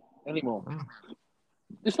anymore.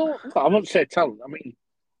 There's no. I won't say talent. I mean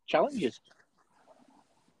challenges.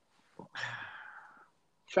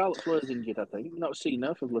 Charlotte Flair's injured, I think. Not seen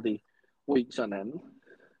her for bloody weeks on end.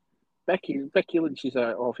 Becky Lynch is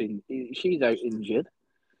out she's out injured.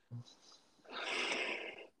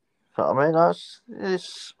 So, I mean,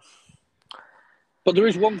 it's. But there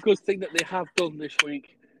is one good thing that they have done this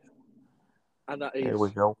week, and that is here we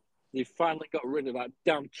go. They finally got rid of that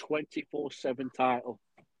damn 24/7 title.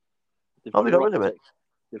 They got rid of it.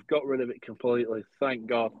 They've got rid of it completely. Thank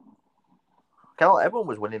God. Everyone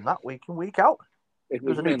was winning that week in, week out. It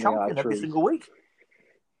was a new champion every single week.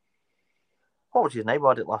 What was his name? I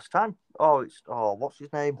had it last time. What's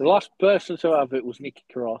his name? The last person to have it was Nikki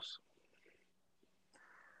Cross.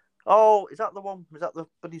 Oh, is that the one? Is that the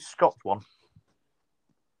bloody Scotch one?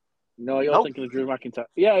 No, you're thinking of Drew McIntyre.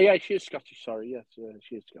 Yeah, she is Scottish. Sorry, yes,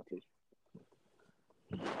 she is Scottish.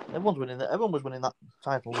 Everyone was winning that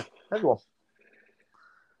title. Everyone.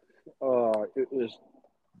 Oh, it was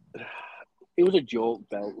a joke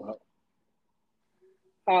belt. That.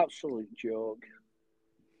 Absolute joke.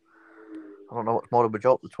 I don't know what's more of a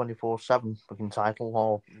joke, the 24/7 fucking title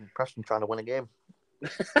or Preston trying to win a game.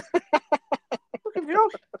 Fucking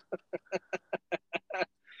joke.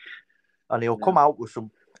 And he'll come out with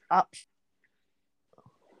some apps.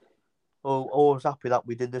 I was happy that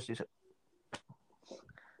we did this.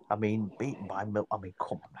 I mean, beaten by Mill. I mean,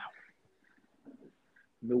 come on now.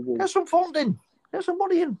 Millwall. Get some funding. Get some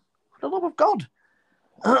money in. For the love of God.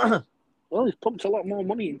 Well, he's pumped a lot more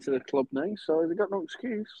money into the club now, so they've got no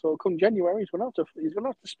excuse. So come January, he's going to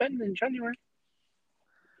have to spend in January.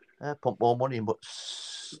 Pump more money in, but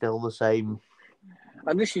still the same.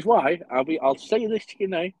 And this is why I'll say this to you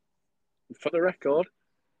now, for the record.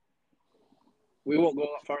 We won't go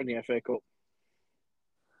that far in the FA Cup.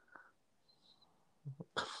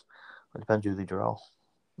 It depends who they draw.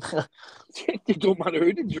 It don't matter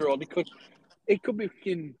who they draw. It could be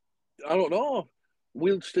fucking, I don't know,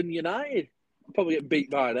 Wealdstone United. Probably get beat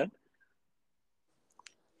by them.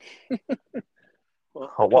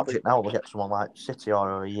 I'll watch it now. We'll get someone like City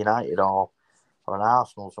or a United or an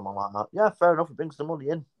Arsenal or someone like that. Yeah, fair enough. It brings the money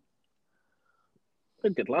in. They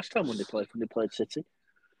did last time when they played City.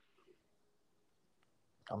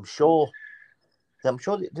 I'm sure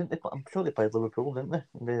they played Liverpool, didn't they?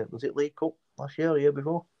 Was it League Cup last year or the year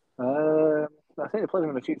before? I think they played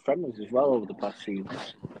them in a few friendlies as well over the past season.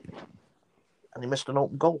 And he missed an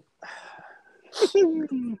open goal.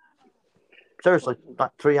 Seriously,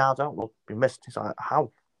 like 3 yards out, look, he missed. He's like,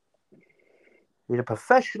 how? He's a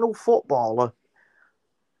professional footballer.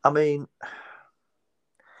 I mean,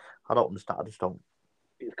 I don't understand. I just don't.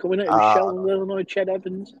 He's coming out of his shell in Illinois, Ched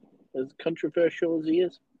Evans, as controversial as he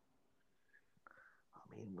is.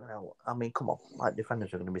 I mean, come on. Like,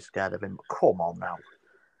 defenders are going to be scared of him. But come on now.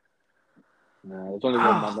 No, there's only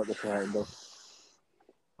one man that they're frightened of.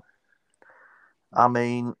 I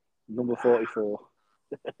mean... Number 44.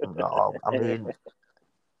 No, I mean...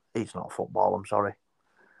 He's not football, I'm sorry.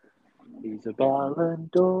 He's a Ballon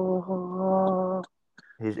d'Or.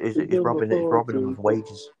 He's robbing them of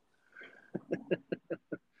wages.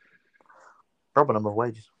 Robbing them of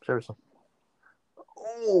wages, seriously.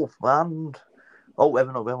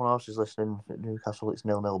 Everyone else is listening. At Newcastle, it's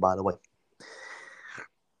 0-0, by the way.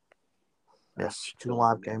 Yes, 2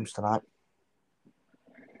 live games tonight.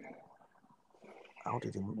 How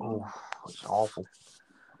did he? Oh, it's awful.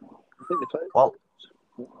 I think they played. Well,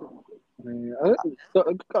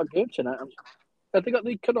 I've got a game tonight. Have they got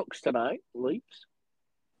the Canucks tonight, Leafs?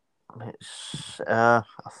 I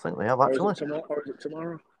think they have, actually. Or is it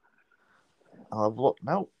tomorrow? I'll have a look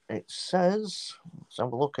now. It says, let's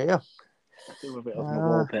have a look here. I do a bit of my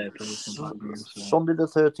wallpaper. So. Sunday the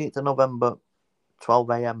 13th of November, 12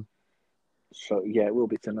 a.m. So, yeah, it will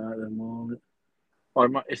be tonight then, won't it? Or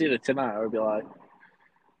it's either tonight or it'll be like,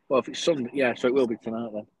 well, if it's Sunday, yeah, so it will be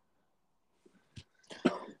tonight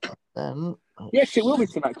then. Yes, it will be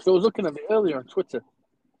tonight, because I was looking at it earlier on Twitter.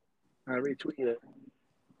 I retweeted it.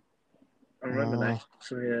 I remember that.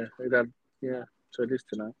 So, yeah, so it is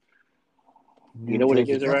tonight. You know what it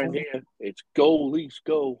is around here? It's go, Leafs,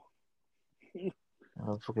 go. It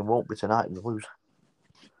fucking won't be tonight if we lose.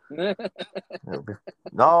 It'll be...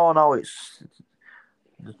 No, it's...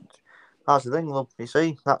 That's the thing, look. You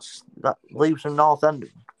see, that leaves them North End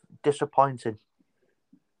disappointing.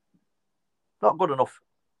 Not good enough.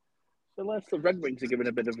 Unless the Red Wings are giving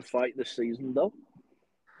a bit of a fight this season, though.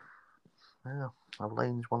 Yeah,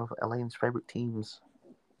 Elaine's one of Elaine's favourite teams.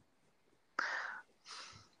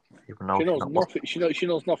 Even though she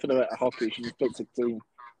knows nothing about hockey. She just picks a team.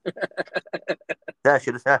 Yeah,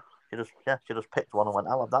 she just picked one and went,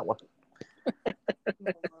 I'll have that one.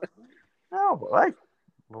 No, but hey,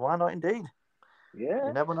 why not indeed? Yeah.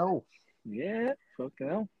 You never know. Yeah, fucking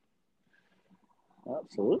hell.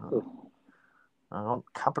 Absolutely.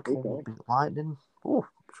 Capital beat Lightning. Oh,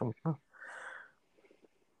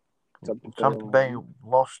 Tampa Bay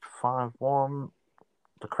lost 5-1.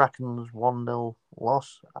 The Kraken's 1-0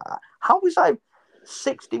 loss. How is that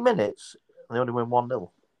 60 minutes and they only win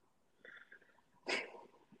 1-0?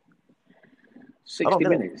 60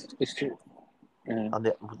 minutes. It's true. And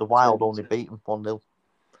the Wild only beat them 1-0.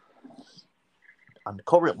 And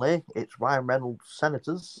currently, it's Ryan Reynolds'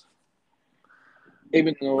 Senators.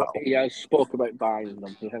 Even though he has spoke about buying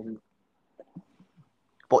them, he hasn't.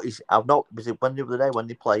 But I've not, because when the other day when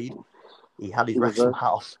they played, he had his Wrexham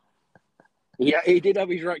hat on. Yeah, he did have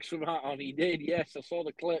his Wrexham hat on. He did, yes. I saw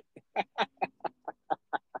the clip.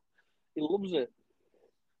 He loves it.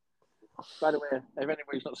 By the way, if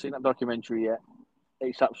anybody's not seen that documentary yet,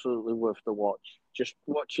 it's absolutely worth the watch. Just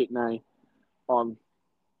watch it now on,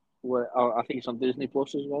 I think it's on Disney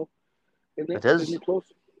Plus as well. Isn't it? It is. Disney Plus?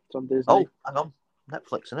 It's on Disney. Oh, hang on.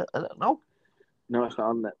 Netflix, isn't it? No? No, it's not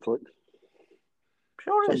on Netflix.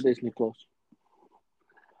 Sure it's it is. On Disney Plus.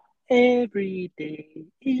 Every day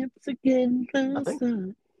it's again the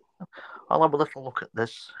sun. I'll have a little look at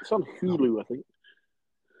this. It's on Hulu, I think.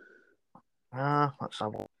 Let's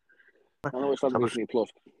have a look. I know it's on Disney Plus.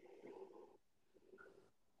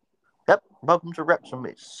 Yep, welcome to Wrexham.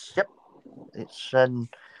 It's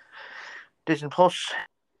Disney Plus.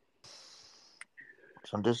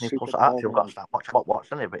 It's on Disney Plus. Actually, I've got to start watching. I've not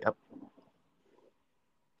watched any of it yet.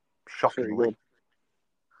 Shockingly.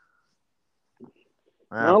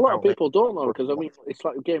 Now, a lot of people don't know, because I mean, it's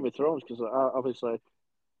like Game of Thrones, because obviously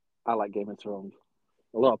I like Game of Thrones.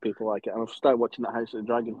 A lot of people like it, and I've started watching that House of the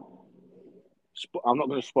Dragon. I'm not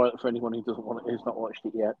going to spoil it for anyone who's not watched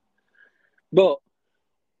it yet, but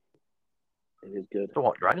it is good. So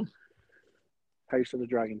what dragon? House of the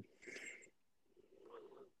Dragon.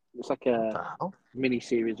 It's like a mini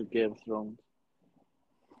series of Game of Thrones.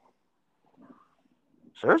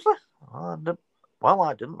 Seriously? Well,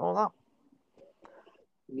 I didn't know that.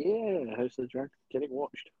 Yeah, House of the Dragon. Get it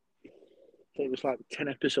watched. I think it was like 10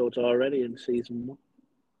 episodes already in season 1.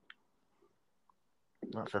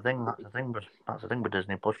 That's the thing with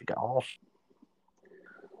Disney Plus. You get all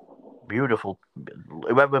beautiful.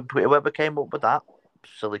 Whoever came up with that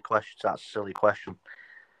silly question. That's a silly question.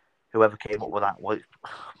 Whoever came up with that, oh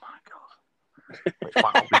my god, it's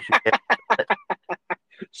quite obvious.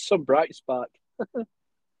 Some bright spark.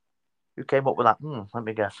 Who came up with that? Let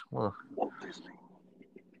me guess. Well, Disney.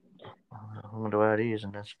 I wonder where he is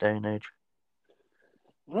in this day and age.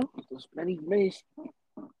 Well, there's many.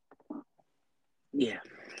 Yeah.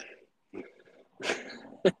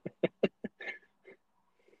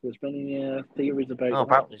 There's many theories about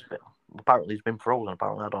that. Apparently he's been frozen.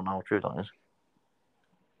 Apparently, I don't know how true that is.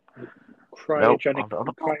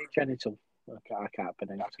 Cryogenital. I can't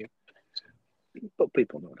pronounce it. But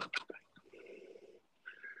people know that.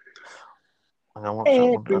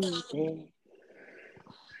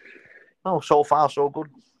 Oh, so far so good.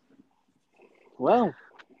 Well,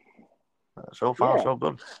 so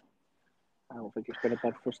good. I don't think it's been a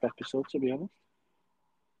bad first episode, to be honest.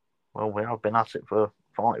 Well, we have been at it for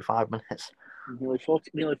 45 minutes. Nearly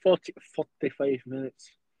 45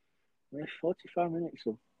 minutes. 45 minutes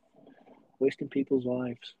of wasting people's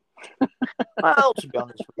lives. Well, to be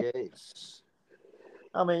honest with you,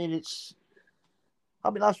 I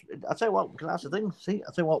tell you what, that's the thing. See,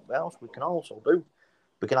 I tell you what else we can also do.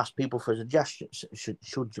 We can ask people for suggestions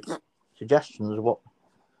of what,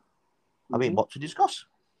 what to discuss.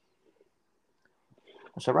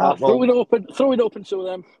 That's all right. Throw it open to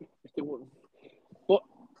them if they wouldn't. But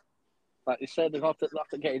like they said, they'll have to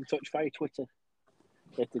get in touch via Twitter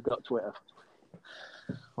if they've got Twitter.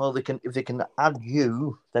 Well, if they can add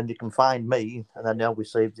you, then they can find me, and then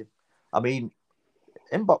obviously,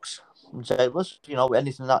 inbox and say, listen,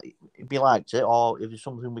 anything that if you liked it, or if there's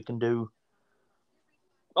something we can do.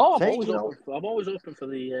 Oh, I'm always open for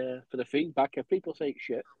the feedback. If people say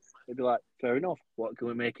shit, they'd be like, fair enough. What can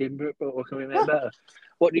we make what can we make better?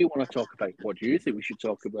 What do you want to talk about? What do you think we should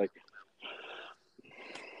talk about?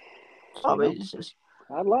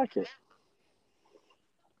 I'd like it.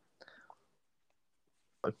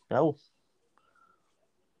 No.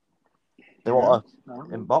 They want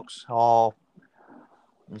an inbox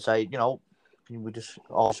and say, can we just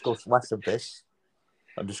discuss less of this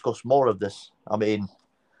and discuss more of this? I mean,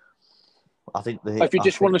 I think if you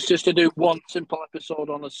want us just to do one simple episode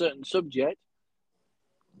on a certain subject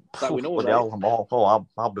that we know about,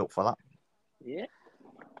 I'll be up for that. Yeah.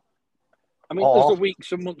 I mean, as the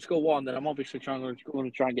weeks and months go on, then I'm obviously going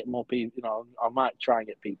to try and get more people. I might try and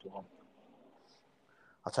get people on.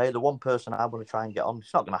 I'll tell you, the one person I'm going to try and get on,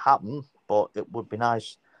 it's not going to happen, but it would be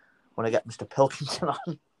nice when I get Mr. Pilkington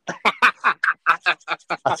on.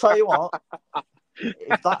 I tell you what,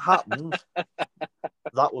 if that happens,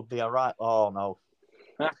 that would be all right. Oh, no.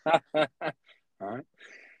 All right.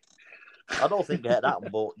 I don't think it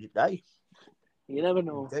happened, but hey. You never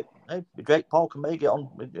know. Drake Paul can make it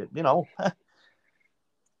on,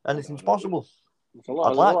 anything's possible. There's a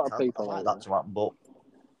lot of people like that to happen, but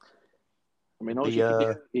I mean, all you can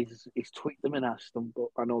do is tweet them and ask them, but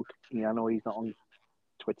I know he's not on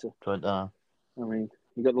Twitter. I mean,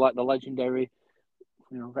 you got the legendary,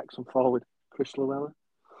 Wrexham forward, Chris Llewellyn.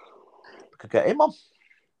 Could get him on.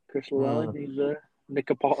 Chris Llewellyn, he's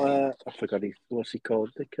Nick Potter. I forgot what's he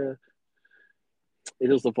called? Nick. He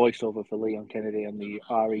does the voiceover for Leon Kennedy on the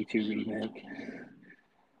RE2 remake.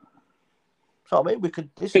 So I mean, we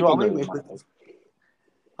could. This is what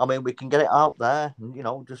I mean. We can get it out there,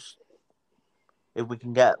 and just if we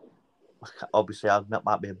can get. Obviously, that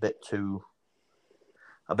might be a bit too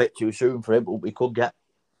soon for it, but we could get.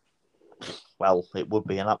 Well, it would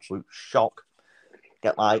be an absolute shock.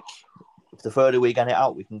 Get if the further we get it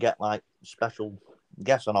out, we can get special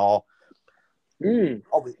guests on our.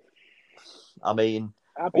 I mean,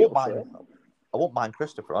 I won't mind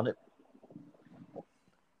Christopher on it.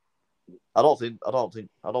 I don't think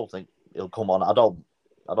he'll come on. I don't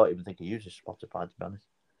even think he uses Spotify, to be honest.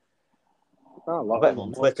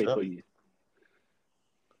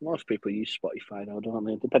 Most people use Spotify now, don't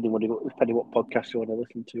they? Depending what podcast you want to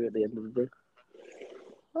listen to at the end of the day.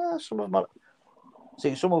 Some of them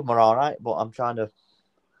are all right, but I'm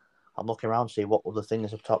looking around to see what other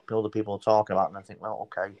things other people are talking about, and I think, well,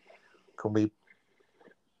 okay, can we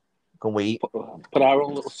put our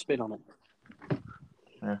own little spin on it?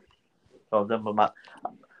 Yeah. So then we might.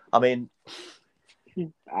 I mean,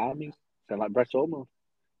 sound like Brett Ormond,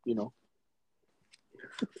 I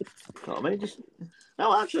mean,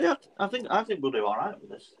 actually, I think we'll do all right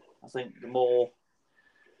with this. I think the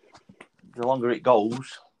longer it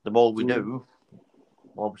goes, the more we do.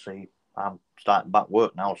 Obviously, I'm starting back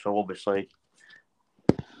work now, so obviously.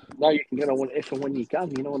 Now you can get on if and when you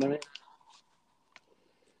can. You know what I mean?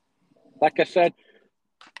 Like I said,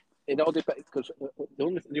 it all depends, because the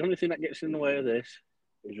only thing that gets in the way of this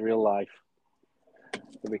is real life,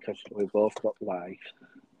 because we've both got lives.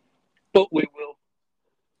 But we will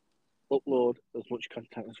upload as much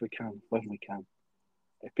content as we can when we can.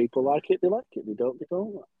 If people like it, they like it. They don't, they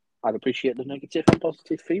don't. I'd appreciate the negative and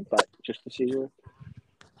positive feedback just to see where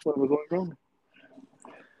we're going wrong.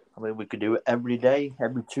 I mean, we could do it every day,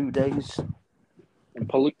 every 2 days, and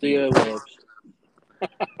pollute the airwaves.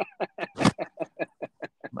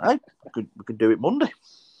 We could do it Monday.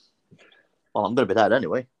 Well, I'm going to be there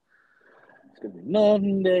anyway. It's going to be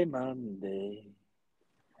Monday.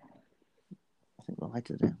 I think we're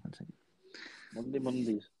later today.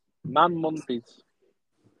 Mondays. Man Mondays.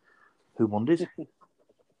 Who Mondays?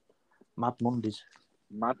 Mad Mondays.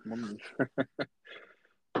 Mad Mondays.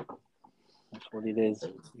 That's what it is.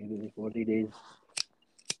 It is what it is.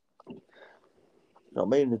 I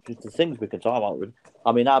mean, the things we can talk about.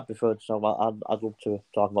 I mean, I'd prefer to talk about. I'd love to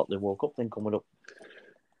talk about the World Cup thing coming up.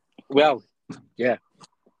 Well, yeah.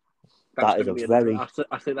 That is a very. I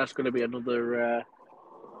think that's going to be another.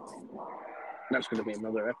 That's going to be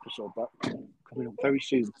another episode that coming up very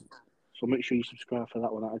soon. So make sure you subscribe for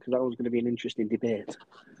that one, because that was going to be an interesting debate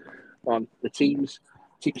on the team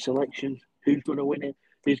selection, who's going to win it,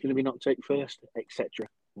 who's going to be knocked out first, etc.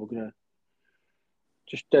 We're going to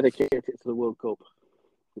just dedicate it to the World Cup,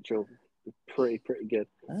 which will be pretty good.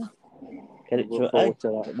 Get it Look to forward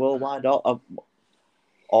to that. worldwide,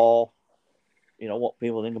 or you know what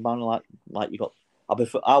people think about it. Like you got. I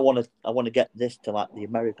want to get this to like the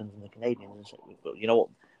Americans and the Canadians. You know what?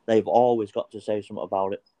 They've always got to say something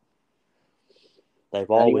about it. They've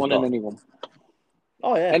always got. Anyone.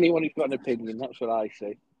 Oh yeah. Anyone who's got an opinion, that's what I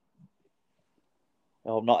say.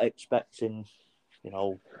 I'm not expecting, you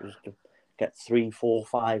know, just to get 3, 4,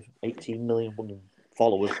 5, 18 million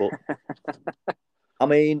followers, but I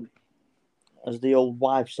mean, as the old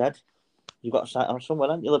wife said, you've got to start on somewhere,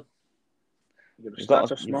 haven't you? You've got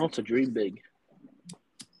to start small to dream big.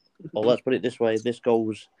 Well, let's put it this way: if this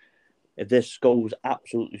goes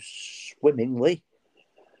absolutely swimmingly,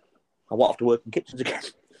 I won't have to work in kitchens again.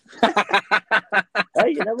 Hey,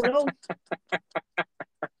 you never know.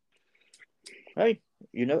 Hey,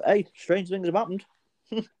 you know, strange things have happened.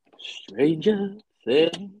 Stranger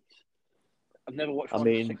things. I've never watched one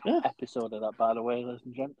single yeah. episode of that, by the way, ladies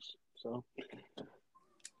and gents. So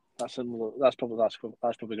that's probably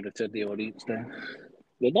going to turn the audience down.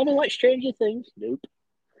 They never like Stranger Things. Nope.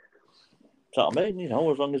 So I mean, you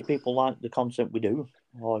know, as long as people like the content we do,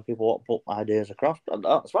 or people want to put ideas across,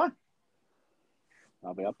 that's fine.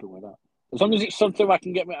 I'll be happy with that. As long as it's something I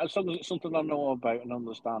can as long as it's something I know about and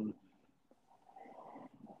understand.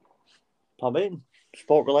 I mean,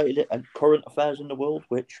 sport related and current affairs in the world,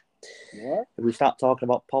 which if we start talking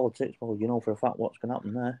about politics, well, you know for a fact what's going to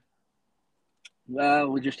happen there. Well,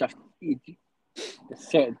 we just have to, there's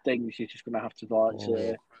certain things you're just going to have to like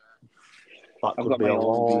say. That could be a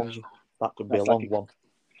long one.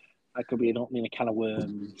 That could be an opening a can of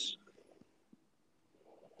worms.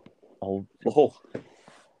 Oh.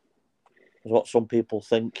 That's what some people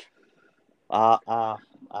think. I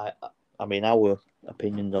mean, our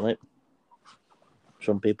opinions on it.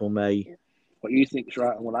 Some people may. What you think is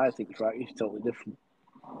right and what I think is right is totally different.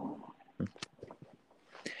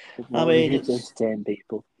 I mean, it's entertain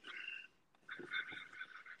people.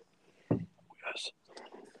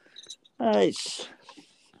 Yes.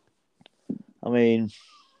 I mean,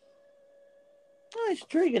 it's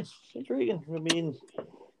intriguing. I mean,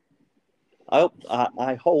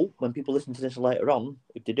 I hope when people listen to this later on,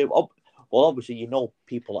 if they do, well, obviously, you know,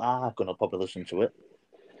 people are going to probably listen to it.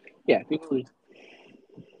 Yeah, people.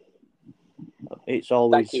 It's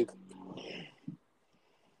always.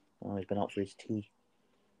 Oh, he's been out for his tea.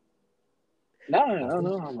 No, I'm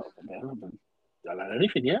not. I haven't done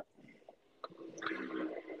anything yet.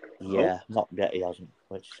 Yeah, not yet. He hasn't.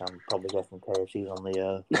 Which I'm probably guessing KFC's on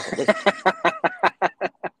the list.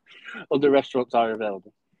 Other restaurants are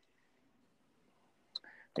available.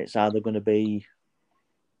 It's either going to be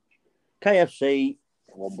KFC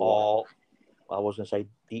or I was going to say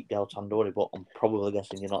Deep Del Tandoori, but I'm probably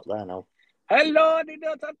guessing you're not there now. Hello, Deep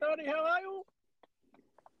Del Tandoori. How are you?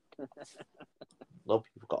 Love,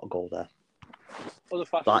 you've got to go there. Other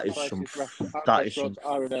fast food restaurants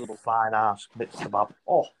are available. Fine ass mixed kebab.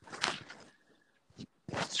 Oh,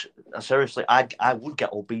 seriously, I would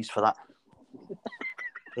get obese for that.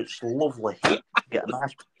 It's lovely. Get a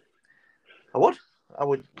nice. I would.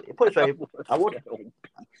 Put it this way, I would.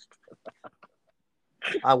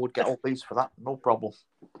 I would get obese for that. No problem.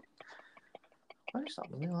 Where's that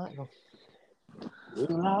new light go?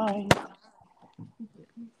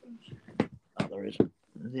 Oh, there is.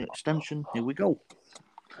 The extension. Here we go.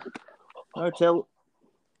 All right, Till.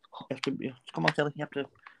 Come on, Till. You have to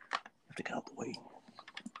get out of the way.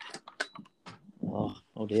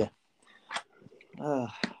 Oh dear. There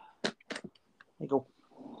you go.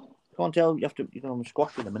 Come on, Till. You're going to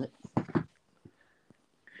squash in a minute.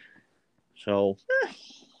 So.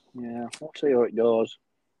 Yeah, we'll see how it goes.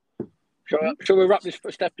 Shall we wrap this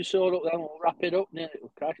first episode up then? We'll wrap it up.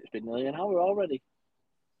 Christ, it's been nearly an hour already.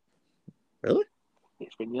 Really?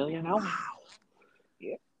 It's been nearly an hour. Wow.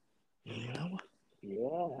 Yeah. Nearly an hour?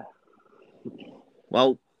 Yeah.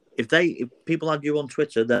 Well, if people add you on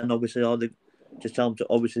Twitter, then obviously, they just tell them to,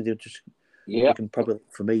 obviously, they'll just, you can probably,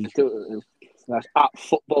 for me. That's at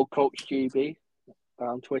Football Coach GB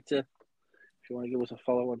on Twitter. If you want to give us a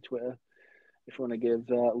follow on Twitter. If you want to give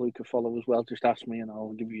Luke a follow as well, just ask me and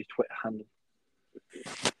I'll give you his Twitter handle.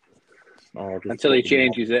 Until he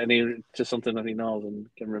changes it to something that he knows and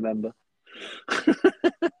can remember.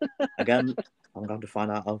 Again, I'm going to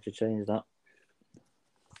find out how to change that.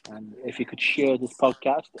 And if you could share this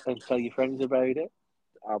podcast and tell your friends about it,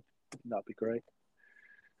 that'd be great.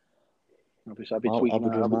 Obviously, I'll be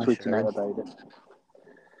tweeting out about it.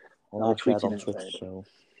 I'll tweet on Twitter, so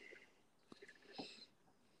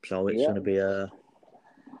it's going to be a.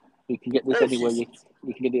 You can get this anywhere. You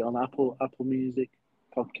can get it on Apple Music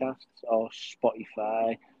podcasts or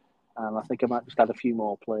Spotify, and I think I might just add a few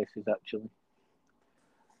more places actually.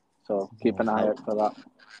 So keep an eye out for that.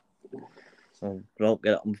 So don't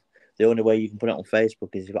get it on. The only way you can put it on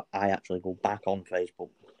Facebook is if I actually go back on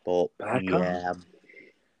Facebook. But yeah,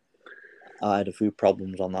 I had a few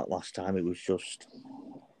problems on that last time. It was just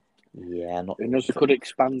not. Who knows? It could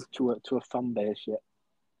expand to a fan base yet.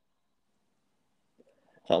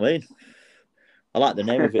 That's what I mean. I like the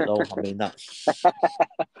name of it though. I mean, that's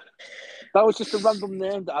that was just a random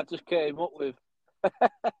name that I just came up with.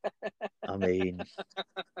 I mean,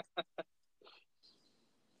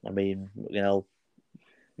 you know,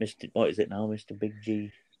 Mr. What is it now, Mr. Big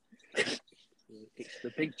G? It's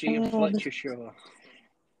the Big G and Fletcher show.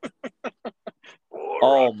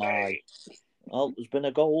 Oh my! Oh, there's been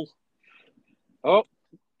a goal. Oh,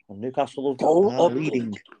 Newcastle goal are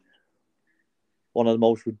leading. One of the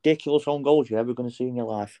most ridiculous own goals you're ever going to see in your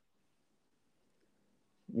life.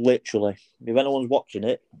 Literally, if anyone's watching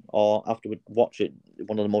it or after we watch it,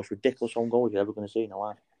 one of the most ridiculous own goals you're ever going to see in your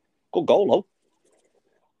life. Good goal, though.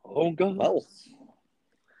 Oh, goal.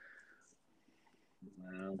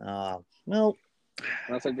 Well,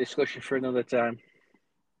 that's a discussion for another time.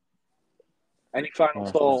 Any final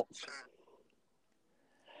thoughts?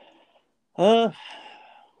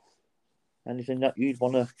 Anything that you'd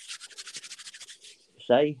want to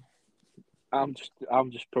say? I'm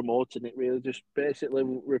just promoting it, really. Just basically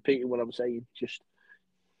repeating what I'm saying. Just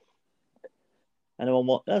anyone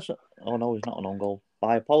want? Oh no, it's not an own goal.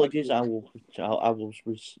 My apologies. I'll take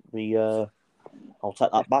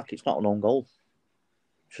that back. It's not an own goal.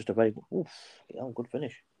 It's just a very good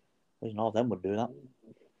finish. There's none of them would do that.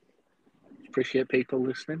 Appreciate people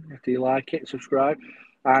listening. If you like it, subscribe,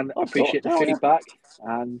 and appreciate the feedback.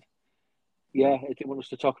 And yeah, if you want us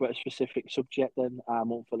to talk about a specific subject, then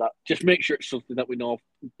I'm up for that. Just make sure it's something that we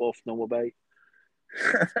both know about.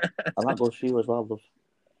 And that goes for you as well, love.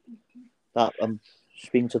 That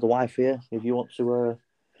speaking to the wife here. If you want to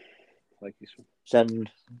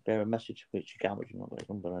send her a message, which you can't, which you're not got a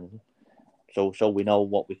number or anything. So we know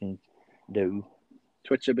what we can do.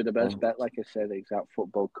 Twitter be the best bet, like I said, exact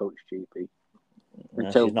football coach GP.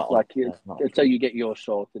 Until you get yours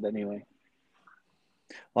sorted, anyway.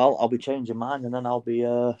 Well, I'll be changing mine, and then I'll be.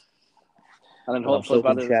 And then hopefully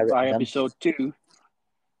by episode 2,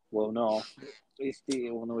 we'll know.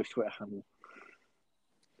 We'll know his Twitter handle.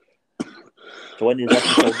 So when is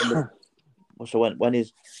episode? When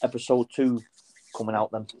is episode 2 coming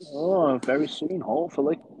out then? Oh, very soon,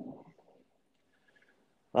 hopefully.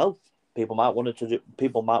 Well, people might want us to do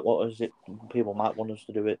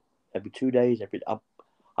it every 2 days.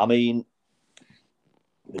 I mean,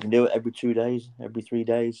 we can do it every 2 days, every 3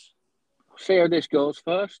 days. See how this goes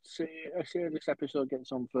first. See how this episode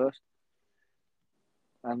gets on first.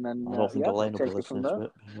 And then I don't think Elaine will be listening to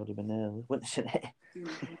it. You've already been there witnessing it.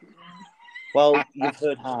 Well, you've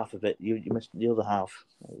heard half of it. You missed the other half,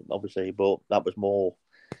 obviously, but that was more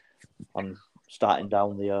on starting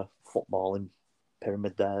down the footballing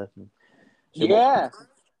pyramid there. Yeah.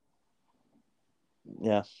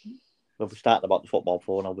 Yeah. We'll be starting about the football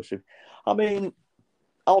phone, obviously. I mean,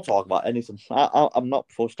 I'll talk about anything. I'm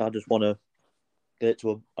not fussed. I just want to get it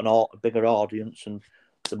to a bigger audience, and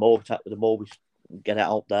the more we get it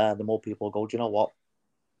out there, the more people go, do you know what?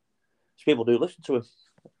 People do listen to him.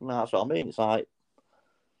 And that's what I mean. It's like,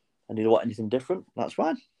 and you want anything different, that's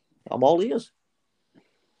fine. I'm all ears.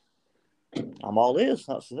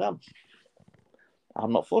 That's them.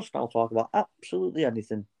 I'm not fussed. I'll talk about absolutely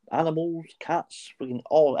anything. Animals, cats, freaking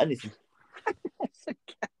anything. It's a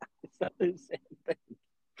cat. It's not the same thing.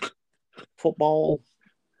 Football,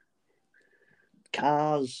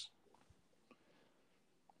 cars,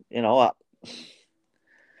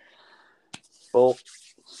 But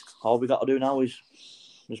all we got to do now is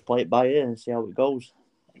just play it by ear and see how it goes.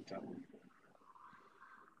 Exactly.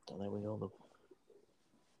 So there we go.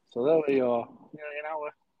 So there we are. Nearly an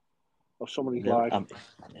hour of somebody's life.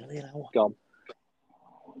 Nearly an hour. Gone.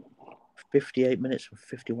 58 minutes and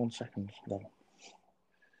 51 seconds gone.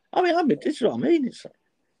 I mean, this is what I mean.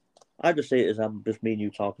 I just see it as just me and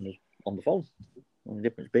you talking on the phone. And the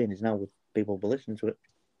difference being is now with people listening to it.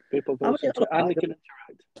 People listen to it and they can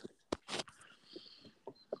interact.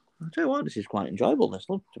 I'll tell you what, this is quite enjoyable, this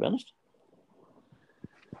one, to be honest.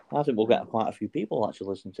 I think we'll get quite a few people actually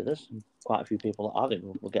listen to this. And quite a few people. I think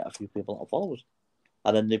we'll get a few people that follow us.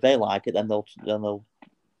 And then if they like it, then they'll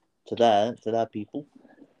to their people.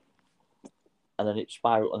 And then it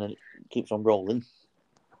spirals and then it keeps on rolling.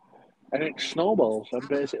 And it snowballs,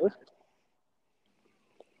 basically.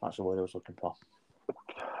 That's the word I was looking for.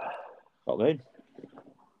 What I mean?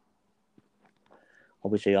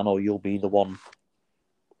 Obviously, I know you'll be the one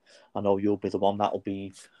that'll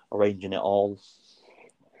be arranging it all.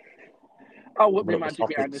 I wouldn't be magic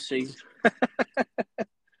behind the scenes.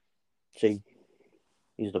 See,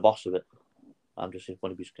 he's the boss of it. I'm just his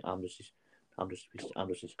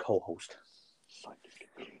co-host.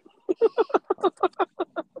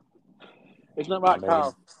 Isn't that right,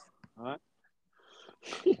 Carl? All right.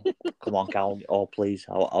 Come on, Carl. Oh, please.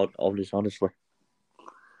 I'll honestly.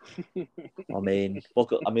 I mean,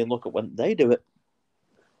 look at when they do it.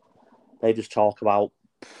 They just talk about.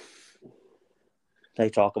 They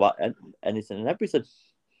talk about anything and everything.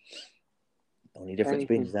 The only difference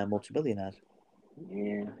being is they're multi-billionaires.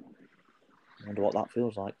 Yeah. I wonder what that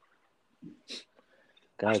feels like.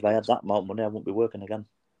 Guys, if I had that amount of money, I wouldn't be working again.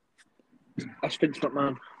 That's Vince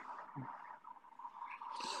McMahon.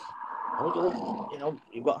 You know,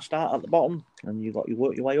 you've got to start at the bottom, and you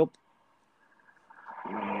work your way up.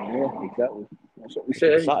 Yeah, exactly. That's what we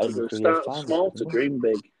say. Start small to dream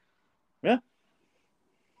big. Yeah.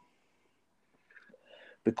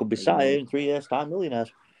 We could be sat here in 3 years' time,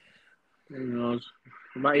 millionaires. Who knows?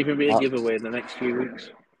 There might even be a giveaway in the next few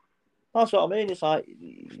weeks. That's what I mean. It's like,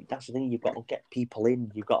 that's the thing. You've got to get people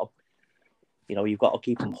in. You've got to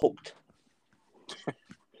keep them hooked.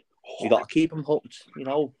 You got to keep them hooked. You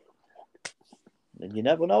know. And you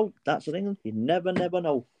never know. That's the thing. You never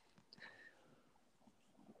know.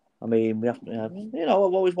 I mean, we have to. You know,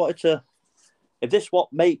 I've always wanted to. If this is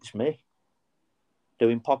what makes me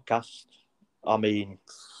doing podcasts, I mean,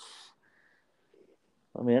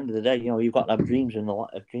 at the end of the day, you know, you've got to have dreams in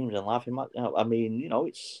life. I mean, you know,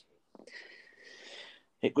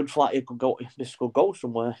 it could fly. It could go. This could go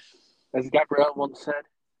somewhere. As Gabrielle once said,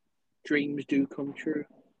 dreams do come true.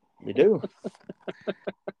 They do.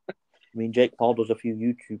 I mean, Jake Paul does a few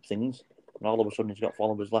YouTube things, and all of a sudden he's got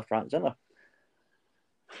followers left, right, and centre.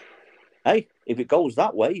 Hey, if it goes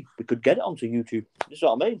that way, we could get it onto YouTube. That's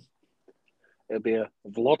what I mean. It'll be a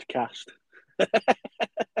vlogcast.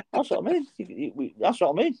 That's what I mean. That's what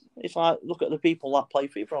I mean. It's like, look at the people that play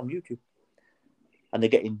FIFA on YouTube, and they're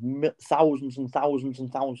getting thousands and thousands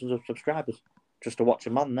and thousands of subscribers just to watch a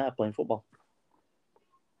man there playing football.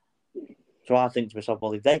 So I think to myself,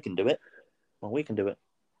 well, if they can do it, well, we can do it.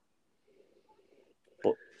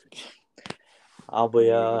 But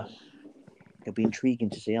it'll be intriguing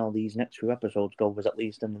to see how these next few episodes go, because at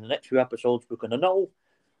least in the next few episodes we're going to know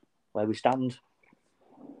where we stand.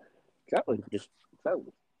 Exactly.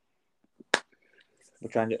 We'll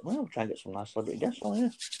try and get some nice celebrity guests on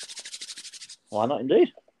here. Why not,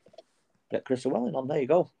 indeed? Get Chris Llewellyn on. There you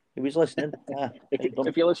go. If he's listening,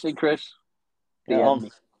 if you're listening, Chris, DM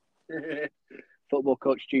me. Football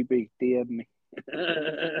coach GB, DM me.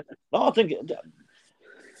 No, I think,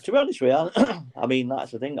 to be honest with you, I mean,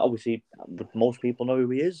 that's the thing. Obviously, most people know who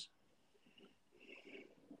he is.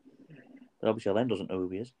 But obviously, Len doesn't know who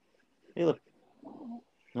he is either.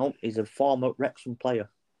 No, he's a former Wrexham player.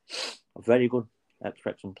 A very good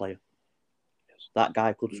ex-Wrexham player. That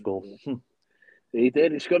guy could score. He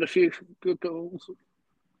did. He's got a few good goals.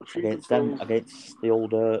 Against the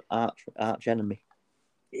old arch enemy.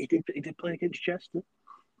 He did play against Chester.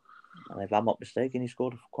 And if I'm not mistaken, he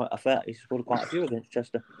scored quite a few against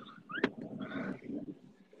Chester.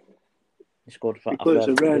 He scored a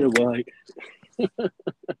red and white.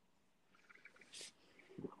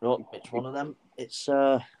 No, it's one of them. It's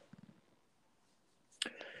going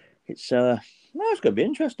to be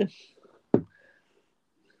interesting.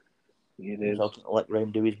 It is. So I'll let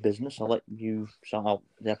Graham do his business. I'll let you sort out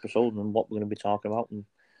the episode and what we're going to be talking about. And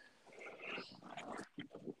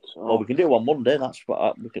well, we can do one Monday. That's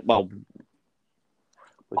what we can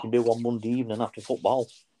do one Monday evening after football.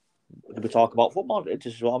 We can be talking about football. This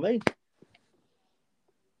is what I mean.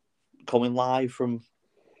 Coming live from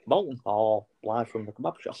Bolton or live from the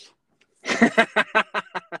kebab shop.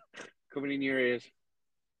 Coming in your ears.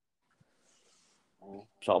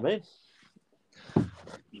 That's what I mean.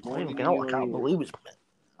 I can't believe it's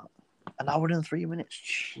an hour and 3 minutes.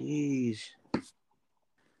 Jeez.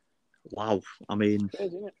 Wow. I mean...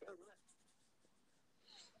 Crazy, isn't it?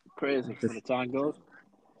 Crazy when the time goes.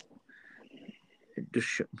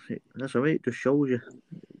 That's what I mean. It just shows you.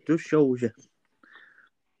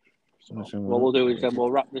 So, what we'll do is then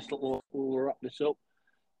we'll wrap this up,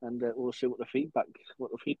 and we'll see what the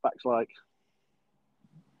feedback's like.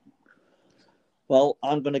 Well,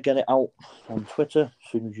 I'm going to get it out on Twitter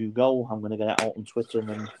as soon as you go. I'm going to get it out on Twitter and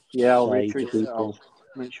then I'll retweet it. I'll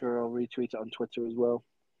make sure I'll retweet it on Twitter as well.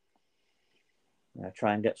 Yeah,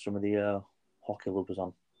 try and get some of the hockey lovers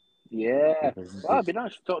on. Yeah, well, it'd be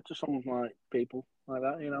nice to talk to some like people like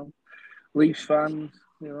that. You know, Leafs fans.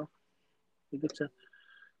 You know, it'd be good to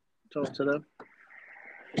talk to them.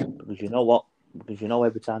 Because you know what? Because you know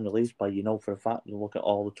every time the Leafs play, you know for a fact you look at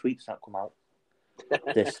all the tweets that come out.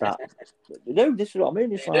 this, that. They do. This is what I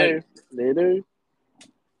mean. It's They do.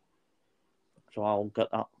 So I'll get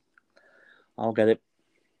that. I'll get it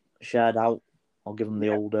shared out. I'll give them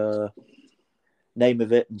the old name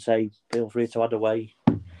of it and say, feel free to add away.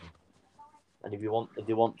 And if they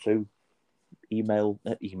want to, email.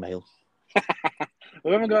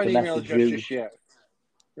 We haven't got an To email message address you. just yet.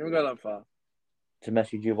 We haven't got that far. To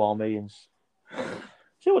message you or me and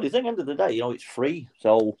see what you think. End of the day, it's free,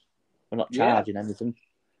 so we're not charging anything.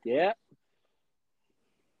 Yeah.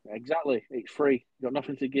 Exactly. It's free. You've got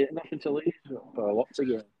nothing to get, nothing to lose, but a lot to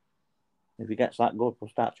gain. If it gets that good, we'll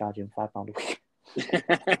start charging £5 a week.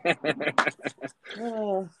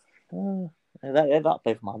 That'll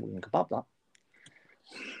pay for my wing kebab, that.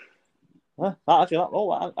 Actually,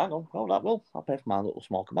 hang on. That will. I'll pay for my little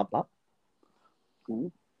small kebab, that.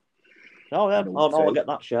 Cool. Oh, yeah. I'll get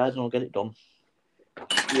that shared and I'll get it done.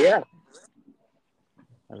 Yeah.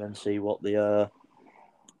 And then see what the...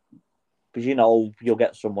 Because, you'll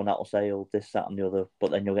get someone that'll say, oh, this, that, and the other, but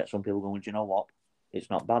then you'll get some people going, do you know what? It's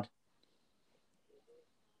not bad.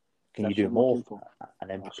 Can you do more? And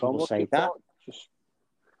then people say that. Just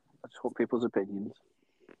want people's opinions.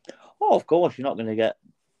 Oh, of course, you're not going to get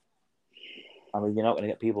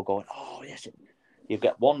people going, oh, yes.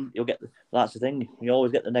 That's the thing. You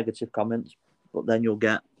always get the negative comments, but then you'll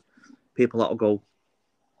get people that'll go,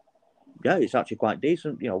 yeah, it's actually quite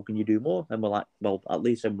decent. Can you do more? And we're like, well, at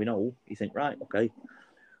least then we know. You think, right, okay,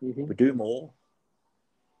 we do more.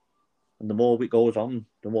 And the more it goes on,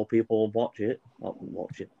 the more people will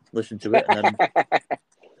listen to it. And then,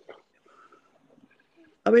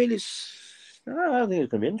 I think it's going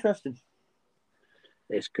to be interesting.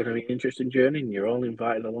 It's going to be an interesting journey, and you're all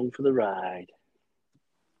invited along for the ride.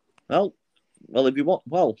 Well, if you want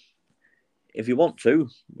to,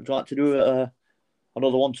 would you like to do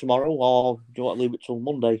another one tomorrow, or do you want to leave it till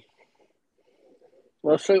Monday?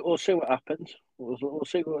 We'll see what happens. We'll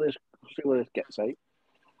see what this gets out.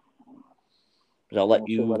 I'll let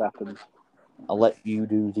you. See what happens. I'll let you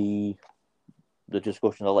do the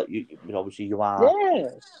discussion. I'll let you. Obviously, you are.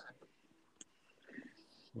 Yes.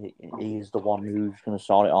 He's the one who's going to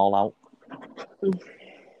sort it all out.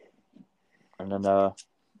 And then,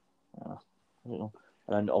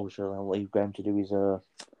 obviously I'll leave Graham to do his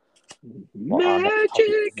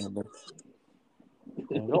magic.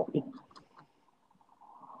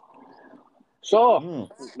 So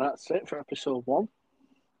that's it for episode 1.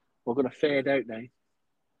 We're going to fade out now.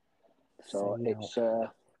 So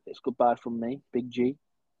it's goodbye from me, Big G.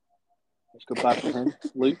 It's goodbye from him,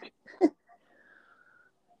 Luke.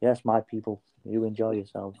 Yes, my people, you enjoy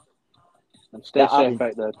yourselves. And stay safe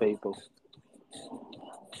out there, people.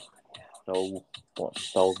 So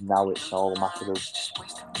now it's all a matter of...